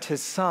has sent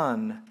his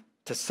son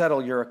to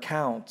settle your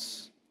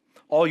accounts.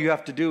 All you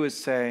have to do is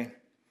say,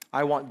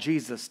 I want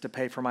Jesus to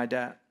pay for my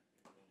debt.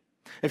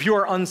 If you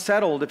are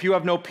unsettled, if you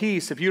have no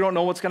peace, if you don't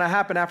know what's going to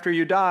happen after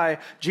you die,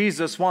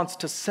 Jesus wants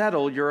to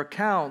settle your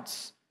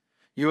accounts.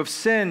 You have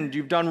sinned,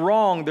 you've done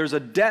wrong, there's a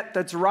debt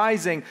that's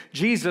rising.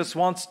 Jesus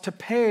wants to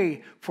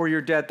pay for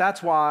your debt.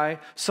 That's why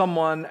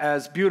someone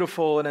as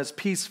beautiful and as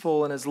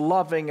peaceful and as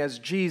loving as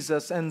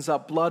Jesus ends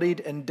up bloodied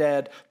and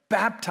dead,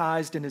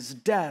 baptized in his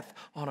death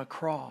on a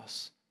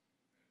cross.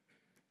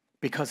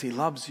 Because he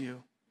loves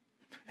you.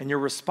 And your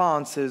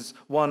response is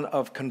one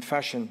of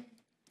confession.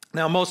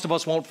 Now, most of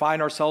us won't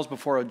find ourselves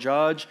before a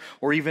judge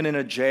or even in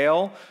a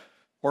jail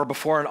or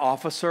before an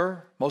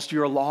officer. Most of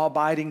you are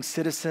law-abiding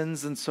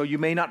citizens, and so you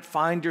may not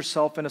find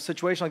yourself in a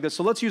situation like this.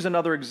 So let's use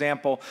another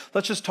example.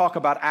 Let's just talk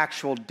about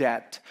actual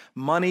debt,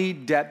 money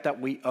debt that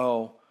we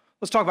owe.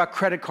 Let's talk about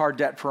credit card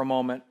debt for a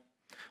moment.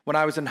 When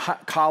I was in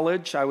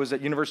college, I was at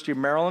University of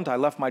Maryland. I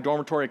left my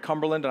dormitory at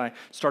Cumberland, and I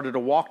started to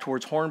walk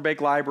towards Hornbeck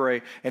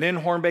Library. And in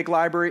Hornbeck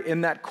Library, in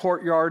that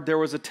courtyard, there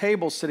was a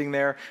table sitting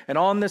there. And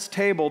on this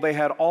table, they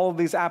had all of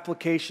these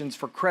applications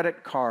for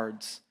credit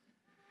cards.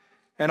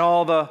 And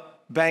all the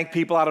bank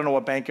people, I don't know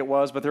what bank it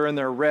was, but they're in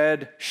their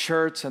red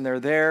shirts, and they're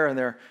there, and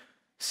they're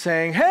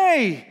saying,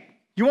 hey,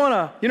 you want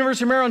a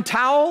University of Maryland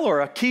towel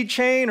or a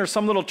keychain or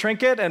some little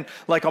trinket? And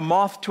like a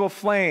moth to a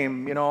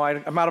flame,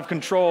 I'm out of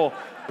control.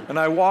 And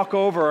I walk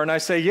over and I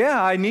say,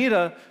 yeah, I need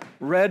a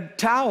red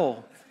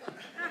towel.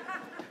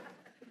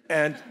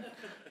 And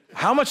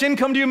how much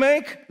income do you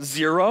make?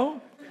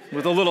 0,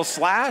 with a little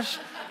slash.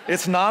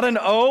 It's not an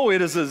O,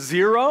 it is a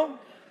 0.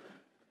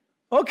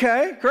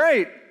 Okay,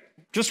 great.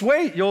 Just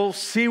wait, you'll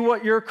see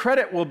what your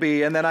credit will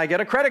be. And then I get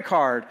a credit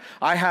card.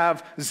 I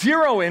have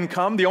 0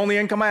 income. The only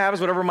income I have is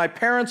whatever my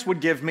parents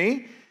would give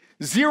me.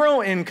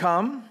 0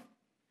 income.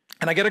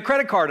 And I get a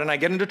credit card and I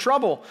get into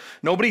trouble.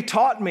 Nobody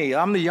taught me.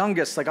 I'm the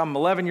youngest, I'm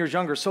 11 years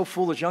younger, so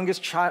foolish.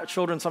 Youngest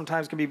children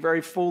sometimes can be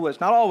very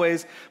foolish. Not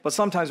always, but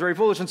sometimes very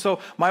foolish. And so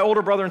my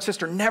older brother and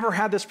sister never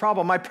had this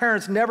problem. My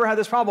parents never had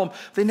this problem.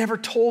 They never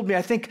told me.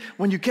 I think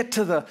when you get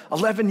to the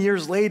 11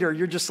 years later,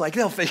 you're just like,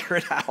 they'll figure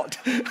it out.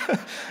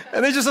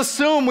 And they just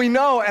assume we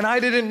know. And I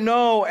didn't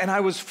know, and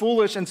I was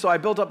foolish. And so I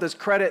built up this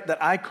credit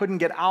that I couldn't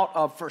get out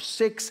of for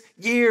 6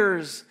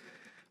 years.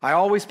 I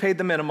always paid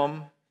the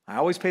minimum.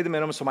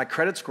 So my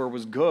credit score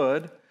was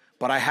good,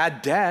 but I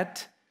had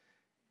debt,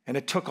 and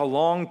it took a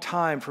long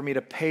time for me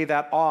to pay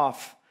that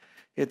off.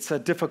 It's a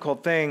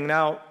difficult thing.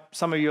 Now,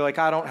 some of you are like,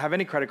 I don't have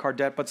any credit card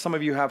debt, but some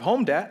of you have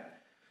home debt.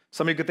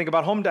 Some of you could think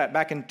about home debt.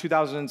 Back in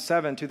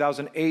 2007,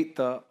 2008,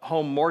 the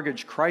home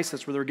mortgage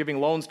crisis where they were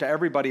giving loans to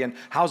everybody and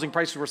housing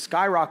prices were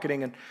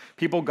skyrocketing and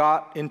people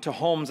got into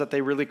homes that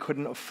they really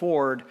couldn't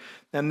afford.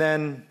 And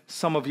then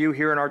some of you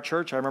here in our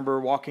church, I remember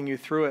walking you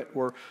through it,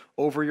 were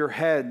over your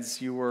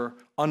heads. You were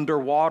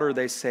underwater,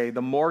 they say.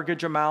 The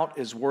mortgage amount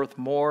is worth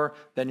more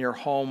than your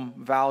home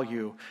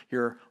value.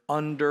 You're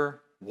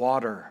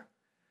underwater.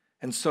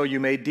 And so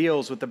you made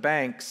deals with the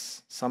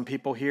banks. Some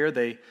people here,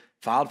 they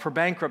filed for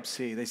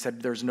bankruptcy. They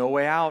said, there's no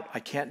way out. I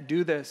can't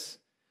do this.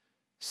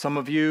 Some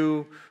of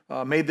you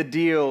made the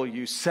deal.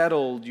 You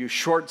settled. You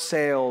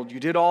short-sailed. You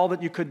did all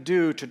that you could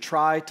do to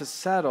try to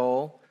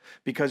settle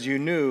because you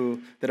knew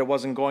that it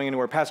wasn't going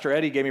anywhere. Pastor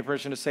Eddie gave me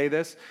permission to say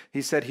this.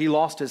 He said he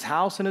lost his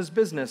house and his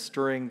business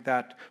during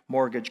that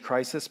mortgage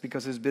crisis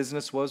because his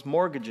business was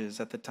mortgages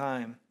at the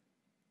time.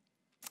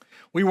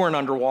 We weren't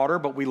underwater,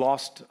 but we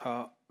lost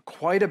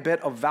quite a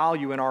bit of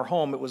value in our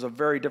home. It was a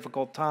very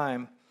difficult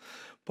time.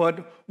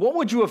 But what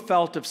would you have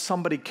felt if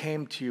somebody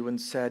came to you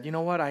and said, you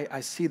know what,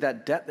 I see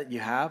that debt that you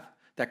have,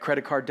 that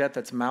credit card debt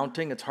that's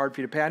mounting, it's hard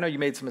for you to pay. I know you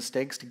made some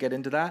mistakes to get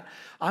into that.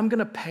 I'm going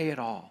to pay it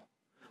all.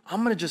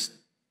 I'm just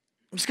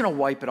going to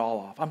wipe it all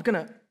off.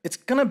 It's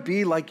going to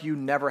be like you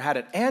never had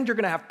it, and you're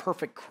going to have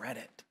perfect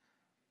credit.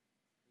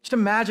 Just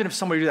imagine if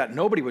somebody did that.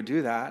 Nobody would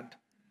do that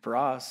for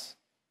us,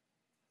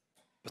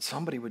 but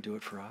somebody would do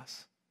it for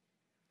us.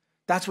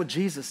 That's what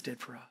Jesus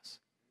did for us.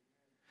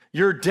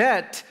 Your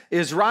debt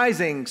is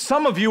rising.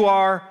 Some of you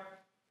are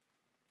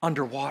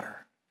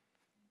underwater.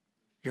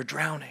 You're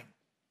drowning.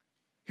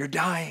 You're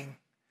dying.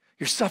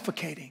 You're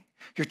suffocating.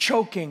 You're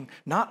choking,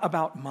 not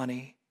about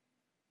money,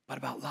 but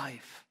about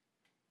life.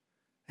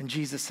 And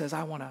Jesus says,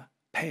 I want to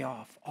pay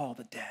off all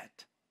the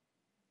debt.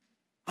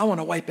 I want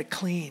to wipe it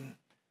clean.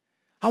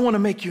 I want to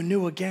make you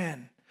new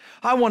again.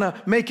 I want to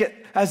make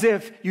it as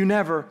if you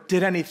never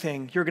did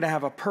anything. You're going to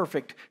have a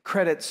perfect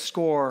credit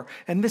score.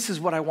 And this is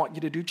what I want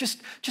you to do.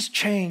 Just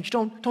change.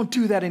 Don't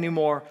do that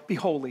anymore. Be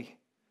holy.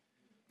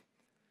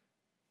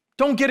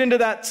 Don't get into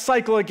that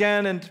cycle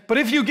again. But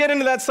if you get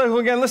into that cycle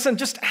again, listen,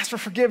 just ask for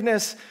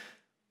forgiveness.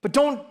 But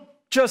don't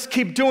just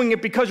keep doing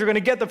it because you're going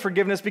to get the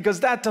forgiveness,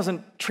 because that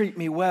doesn't treat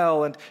me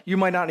well. And you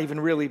might not even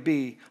really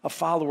be a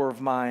follower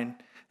of mine.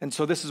 And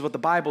so this is what the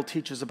Bible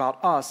teaches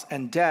about us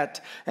and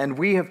debt. And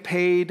we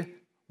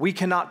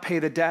cannot pay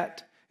the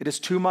debt. It is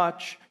too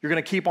much. You're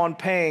going to keep on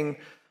paying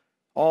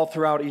all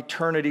throughout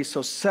eternity.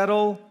 So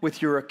settle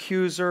with your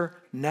accuser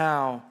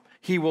now.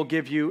 He will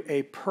give you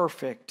a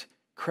perfect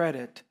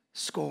credit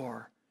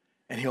score,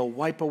 and he'll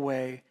wipe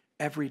away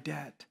every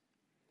debt.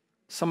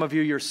 Some of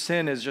you, your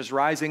sin is just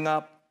rising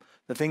up.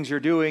 The things you're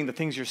doing, the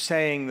things you're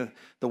saying,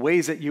 the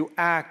ways that you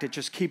act, it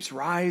just keeps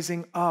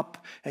rising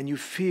up, and you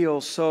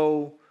feel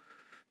so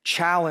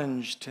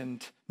challenged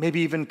and maybe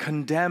even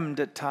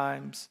condemned at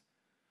times.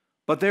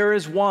 But there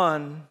is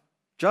one,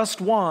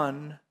 just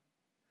one,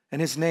 and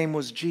his name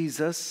was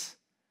Jesus.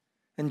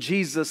 And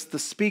Jesus, the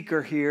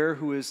speaker here,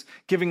 who is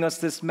giving us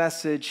this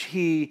message,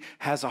 he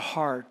has a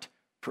heart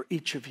for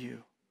each of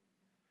you.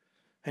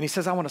 And he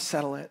says, I want to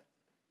settle it.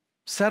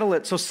 Settle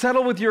it. So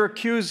settle with your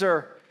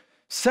accuser.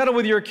 Settle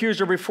with your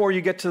accuser before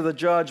you get to the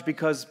judge,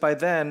 because by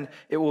then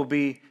it will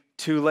be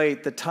too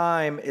late. The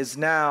time is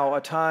now,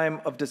 a time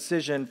of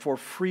decision for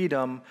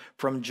freedom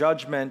from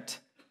judgment.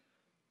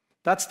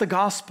 That's the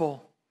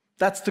gospel.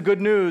 That's the good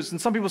news. And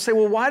some people say,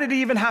 well, why did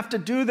he even have to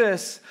do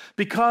this?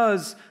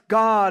 Because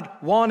God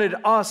wanted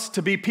us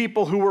to be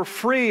people who were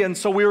free, and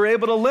so we were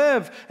able to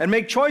live and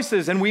make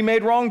choices, and we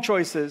made wrong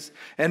choices.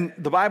 And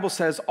the Bible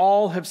says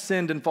all have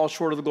sinned and fall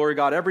short of the glory of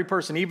God. Every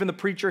person, even the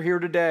preacher here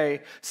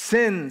today,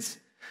 sins.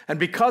 And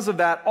because of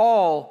that,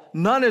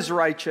 none is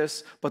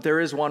righteous, but there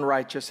is one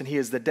righteous, and he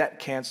is the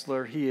debt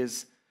canceller. He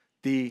is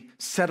the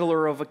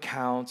settler of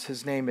accounts.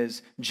 His name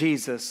is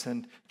Jesus,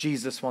 and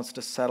Jesus wants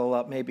to settle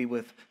up maybe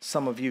with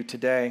some of you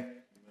today.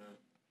 Amen.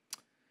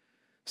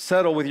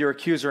 Settle with your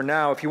accuser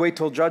now. If you wait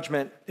till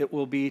judgment, it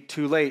will be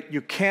too late.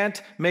 You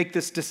can't make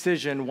this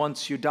decision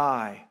once you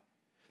die.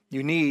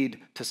 You need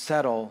to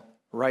settle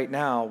right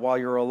now while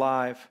you're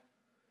alive.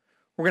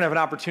 We're going to have an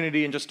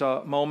opportunity in just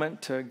a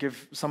moment to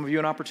give some of you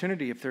an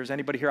opportunity. If there's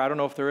anybody here, I don't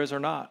know if there is or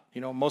not. You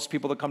know, most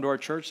people that come to our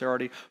church, they're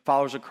already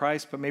followers of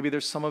Christ, but maybe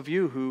there's some of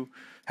you who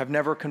have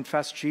never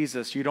confessed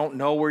Jesus. You don't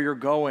know where you're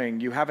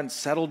going. You haven't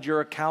settled your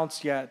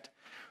accounts yet.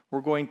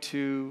 We're going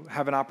to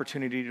have an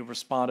opportunity to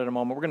respond in a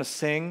moment. We're going to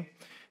sing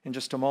in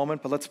just a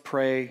moment, but let's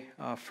pray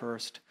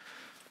first.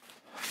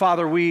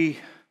 Father, we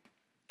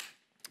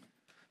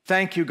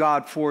thank you,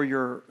 God, for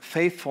your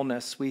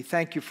faithfulness. We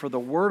thank you for the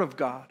Word of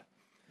God.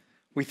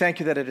 We thank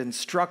you that it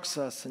instructs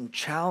us and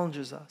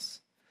challenges us.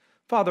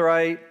 Father,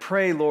 I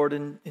pray, Lord,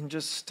 in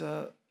just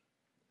the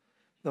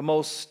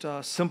most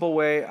simple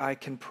way I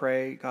can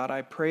pray. God,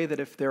 I pray that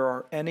if there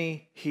are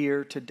any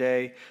here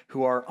today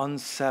who are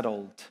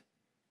unsettled,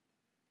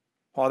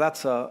 well,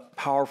 that's a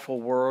powerful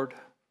word,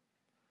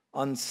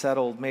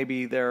 unsettled.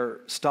 Maybe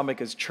their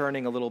stomach is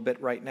churning a little bit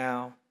right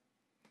now.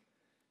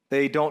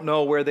 They don't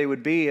know where they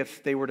would be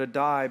if they were to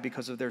die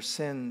because of their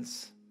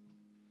sins.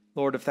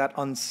 Lord, if that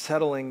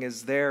unsettling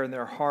is there in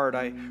their heart,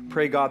 I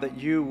pray, God, that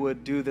you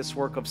would do this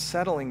work of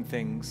settling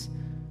things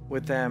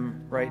with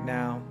them right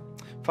now.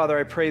 Father,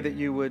 I pray that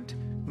you would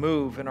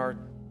move in our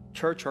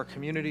church, our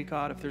community,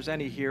 God. If there's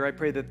any here, I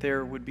pray that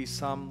there would be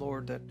some,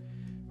 Lord, that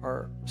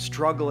are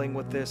struggling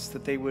with this,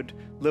 that they would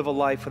live a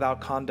life without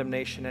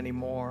condemnation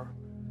anymore.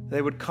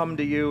 They would come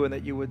to you and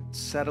that you would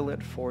settle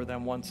it for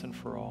them once and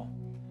for all.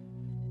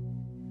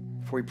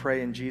 For we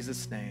pray in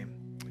Jesus' name.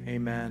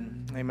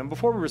 Amen. Amen.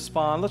 Before we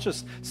respond, let's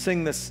just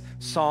sing this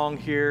song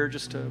here,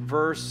 just a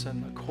verse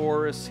and a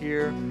chorus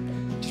here.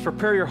 Just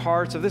prepare your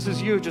hearts. If this is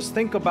you, just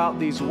think about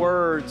these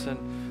words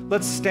and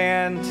let's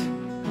stand.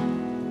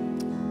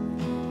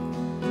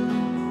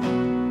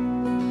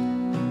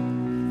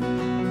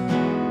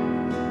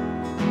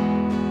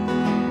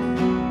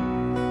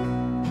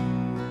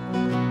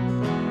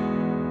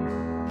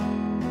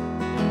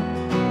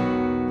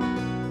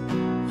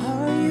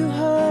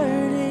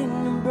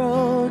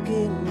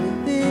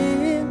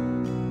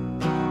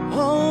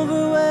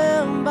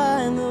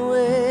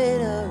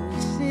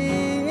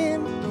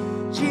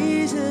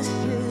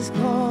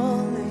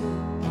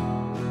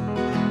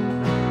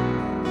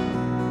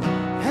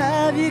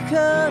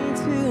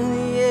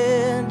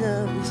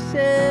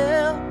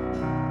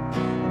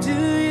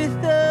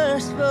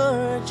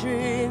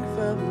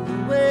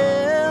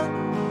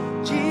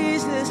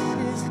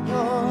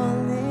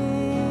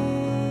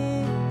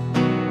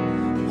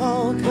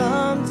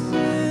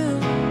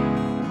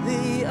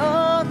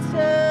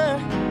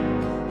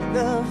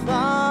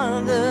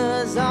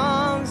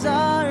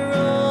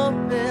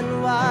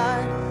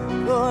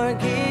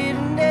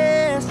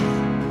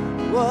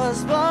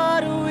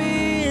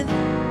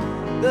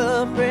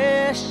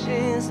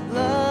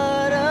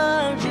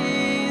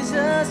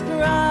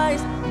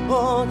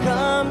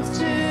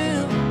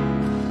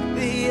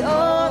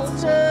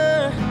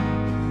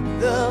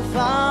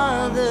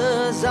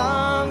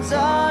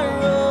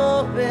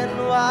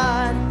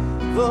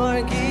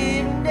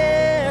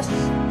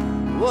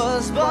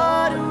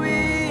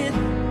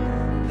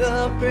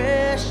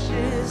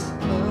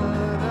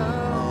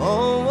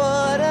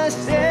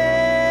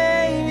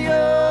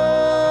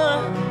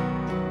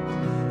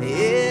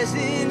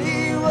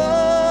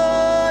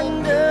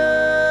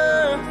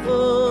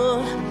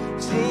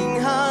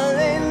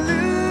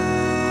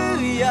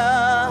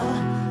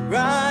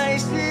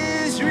 Christ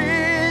is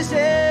risen.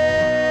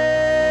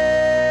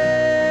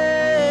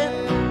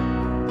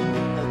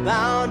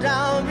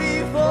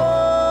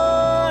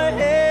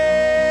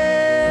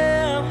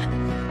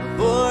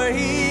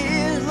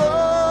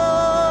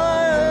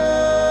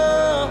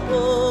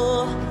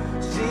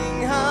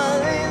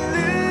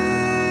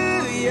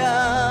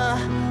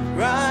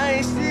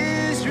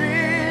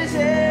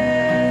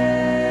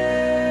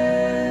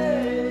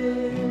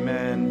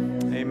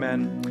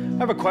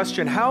 have a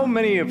question. How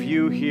many of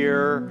you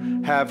here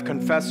have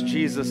confessed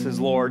Jesus as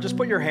Lord? Just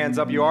put your hands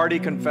up. You already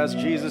confessed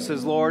Jesus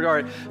as Lord. All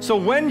right. So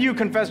when you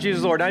confess Jesus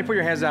as Lord, now you put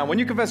your hands down. When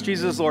you confess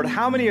Jesus as Lord,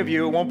 how many of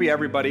you, it won't be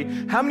everybody,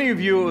 how many of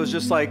you it was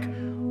just like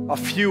a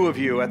few of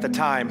you at the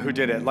time who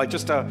did it? Like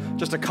just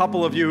a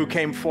couple of you who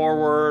came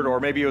forward, or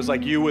maybe it was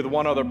like you with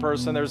one other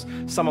person. There's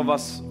some of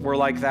us were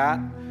like that.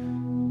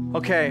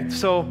 Okay,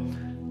 so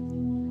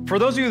for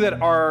those of you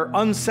that are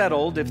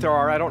unsettled, if there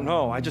are, I don't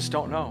know. I just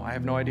don't know. I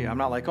have no idea. I'm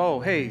not like, oh,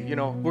 hey, we're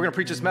going to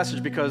preach this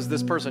message because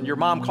this person, your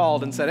mom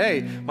called and said,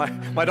 hey,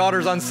 my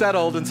daughter's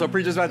unsettled, and so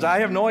preach this message. I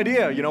have no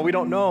idea. We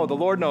don't know. The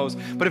Lord knows.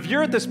 But if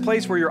you're at this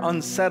place where you're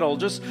unsettled,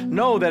 just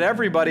know that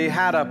everybody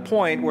had a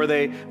point where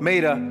they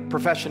made a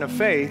profession of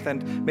faith,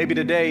 and maybe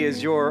today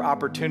is your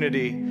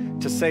opportunity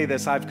to say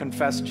this: I've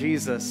confessed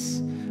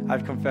Jesus.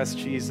 I've confessed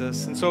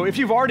Jesus. And so if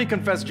you've already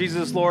confessed Jesus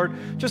as Lord,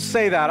 just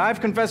say that. I've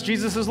confessed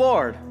Jesus as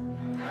Lord.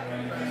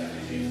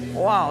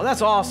 Wow,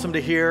 that's awesome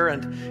to hear.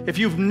 And if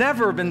you've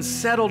never been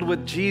settled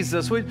with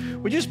Jesus, would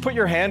you just put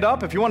your hand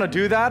up if you want to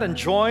do that and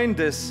join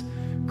this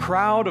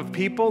crowd of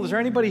people? Is there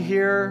anybody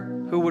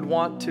here who would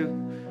want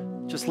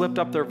to just lift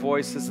up their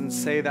voices and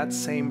say that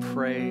same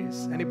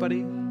phrase?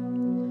 Anybody?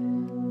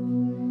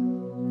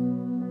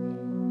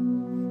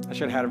 I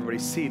should have had everybody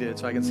seated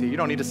so I can see. You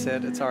don't need to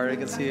sit. It's all right. I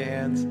can see your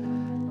hands.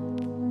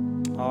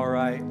 All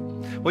right.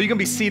 Well, you can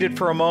be seated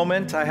for a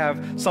moment. I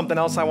have something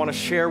else I want to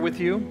share with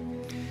you.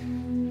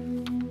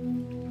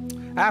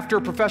 After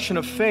a profession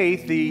of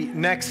faith, the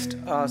next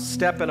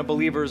step in a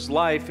believer's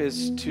life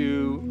is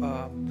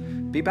to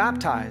be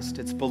baptized.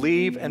 It's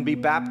believe and be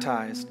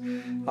baptized.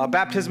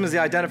 Baptism is the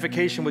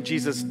identification with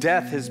Jesus'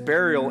 death, his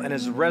burial, and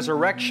his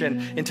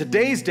resurrection. In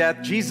today's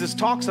death, Jesus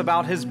talks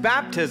about his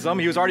baptism.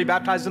 He was already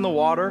baptized in the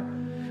water.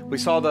 We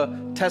saw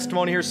the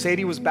testimony here.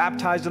 Sadie was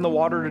baptized in the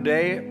water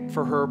today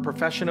for her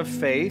profession of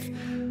faith.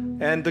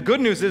 And the good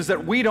news is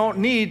that we don't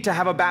need to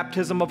have a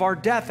baptism of our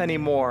death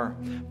anymore.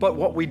 But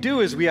what we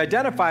do is we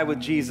identify with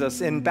Jesus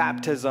in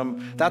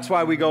baptism. That's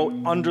why we go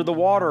under the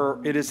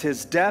water. It is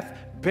his death,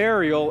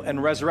 burial,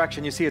 and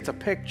resurrection. You see, it's a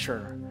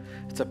picture.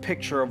 It's a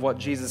picture of what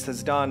Jesus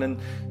has done.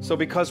 And so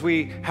because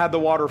we had the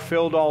water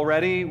filled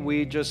already, and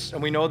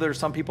we know there's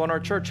some people in our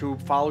church who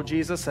follow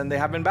Jesus and they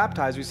have been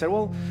baptized. We said,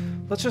 well,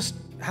 let's just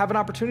have an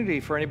opportunity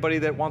for anybody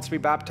that wants to be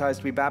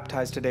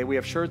baptized today. We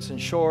have shirts and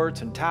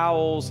shorts and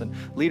towels and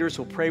leaders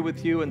who'll pray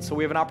with you. And so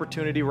we have an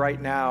opportunity right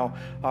now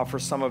for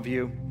some of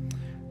you.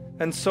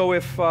 And so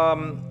if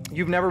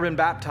you've never been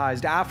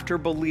baptized after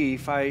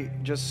belief, I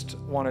just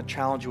want to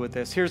challenge you with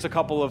this. Here's a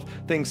couple of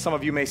things some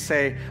of you may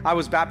say. I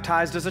was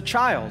baptized as a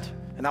child,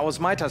 and that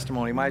was my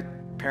testimony. My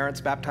parents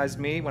baptized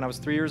me when I was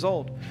 3 years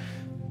old.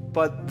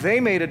 But they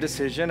made a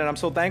decision, and I'm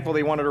so thankful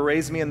they wanted to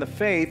raise me in the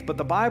faith, but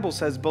the Bible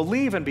says,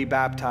 believe and be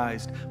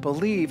baptized.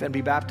 Believe and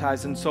be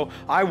baptized. And so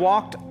I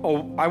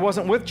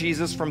wasn't with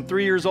Jesus from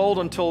 3 years old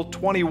until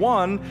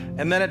 21,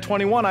 and then at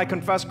 21 I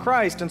confessed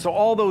Christ. And so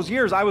all those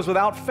years I was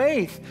without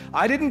faith.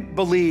 I didn't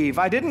believe,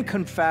 I didn't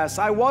confess,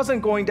 I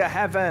wasn't going to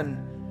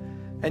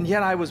heaven, and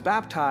yet I was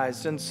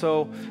baptized. And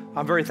so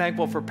I'm very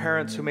thankful for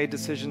parents who made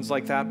decisions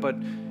like that, but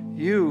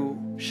you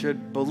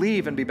should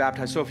believe and be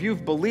baptized. So if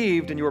you've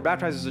believed and you were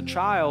baptized as a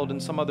child in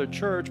some other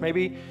church,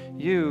 maybe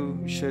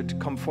you should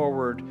come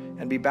forward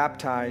and be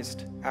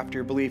baptized after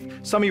your belief.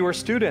 Some of you are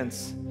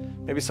students.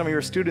 Maybe some of you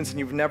are students and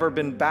you've never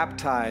been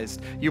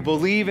baptized. You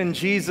believe in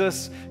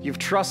Jesus. You've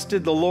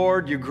trusted the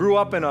Lord. You grew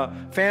up in a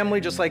family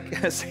just like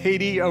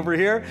Sadie over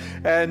here,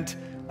 and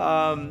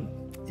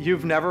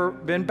you've never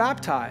been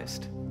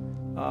baptized.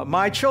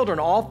 My children,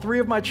 all three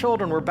of my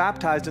children were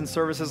baptized in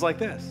services like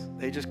this.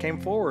 They just came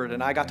forward,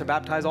 and I got to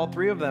baptize all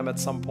three of them at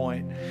some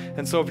point.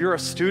 And so if you're a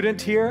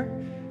student here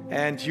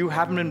and you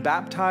haven't been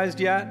baptized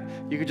yet,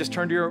 you could just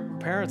turn to your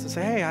parents and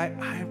say, hey,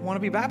 I want to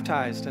be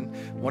baptized. And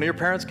one of your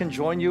parents can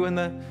join you in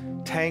the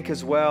tank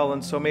as well.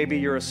 And so maybe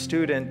you're a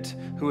student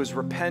who has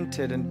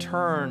repented and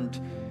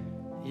turned.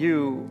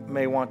 You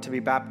may want to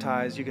be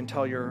baptized. You can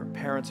tell your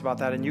parents about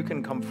that, and you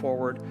can come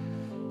forward.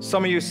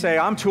 Some of you say,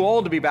 I'm too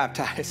old to be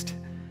baptized.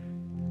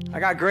 I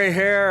got gray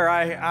hair.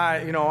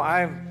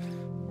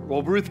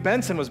 Well, Ruth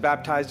Benson was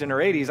baptized in her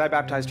 80s. I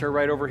baptized her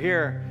right over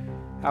here.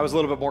 I was a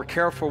little bit more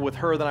careful with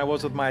her than I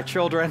was with my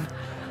children.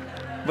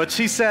 But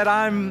she said,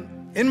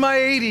 I'm in my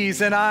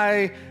 80s and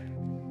I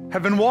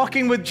have been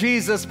walking with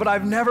Jesus, but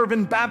I've never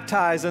been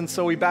baptized. And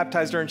so we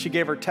baptized her and she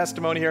gave her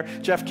testimony here.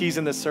 Jeff Key's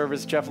in this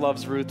service. Jeff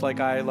loves Ruth like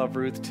I love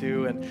Ruth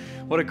too. And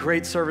what a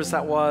great service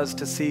that was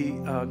to see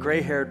a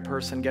gray-haired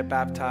person get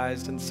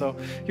baptized. And so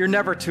you're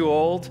never too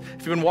old.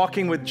 If you've been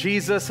walking with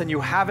Jesus and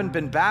you haven't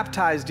been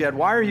baptized yet,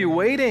 why are you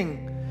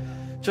waiting?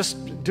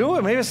 Just do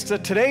it. Maybe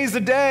today's the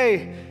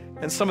day.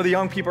 And some of the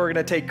young people are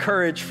going to take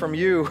courage from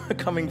you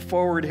coming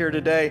forward here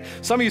today.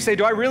 Some of you say,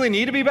 do I really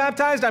need to be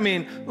baptized? I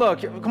mean,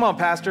 look, come on,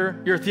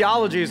 Pastor. Your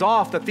theology is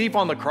off. The thief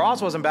on the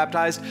cross wasn't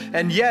baptized.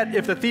 And yet,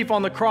 if the thief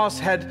on the cross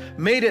had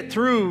made it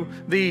through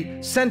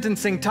the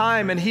sentencing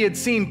time and he had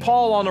seen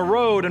Paul on a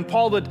road and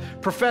Paul had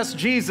professed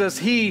Jesus,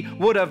 he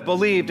would have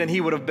believed and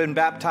he would have been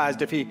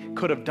baptized if he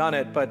could have done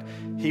it. But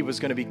he was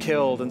going to be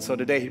killed. And so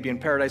today he'd be in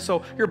paradise.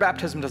 So your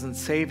baptism doesn't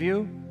save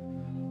you.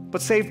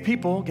 But saved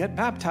people get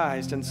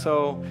baptized. And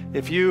so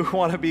if you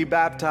want to be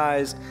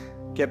baptized,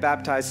 get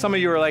baptized. Some of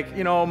you are like,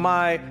 you know,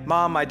 my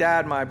mom, my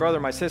dad, my brother,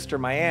 my sister,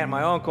 my aunt,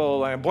 my uncle,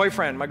 my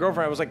boyfriend, my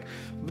girlfriend. I was like,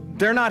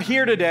 they're not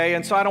here today,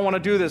 and so I don't want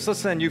to do this.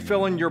 Listen, you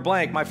fill in your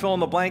blank. My fill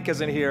in the blank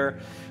isn't here.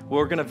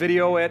 We're going to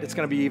video it. It's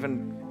going to be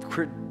even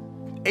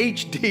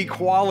HD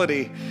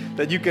quality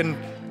that you can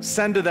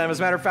send to them. As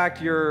a matter of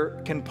fact,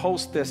 you can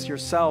post this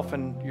yourself,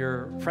 and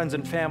your friends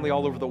and family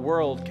all over the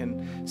world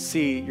can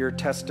see your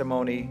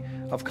testimony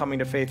of coming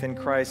to faith in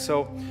Christ.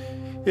 So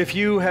if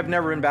you have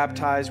never been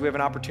baptized, we have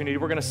an opportunity.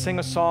 We're going to sing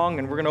a song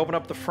and we're going to open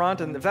up the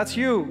front. And if that's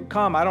you,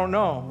 come. I don't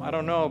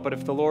know. But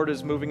if the Lord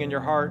is moving in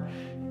your heart,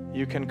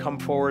 you can come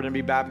forward and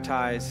be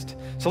baptized.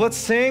 So let's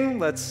sing.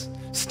 Let's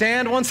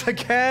stand once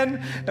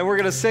again. And we're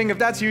going to sing. If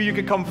that's you, you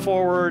can come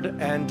forward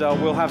and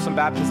we'll have some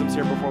baptisms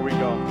here before we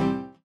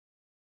go.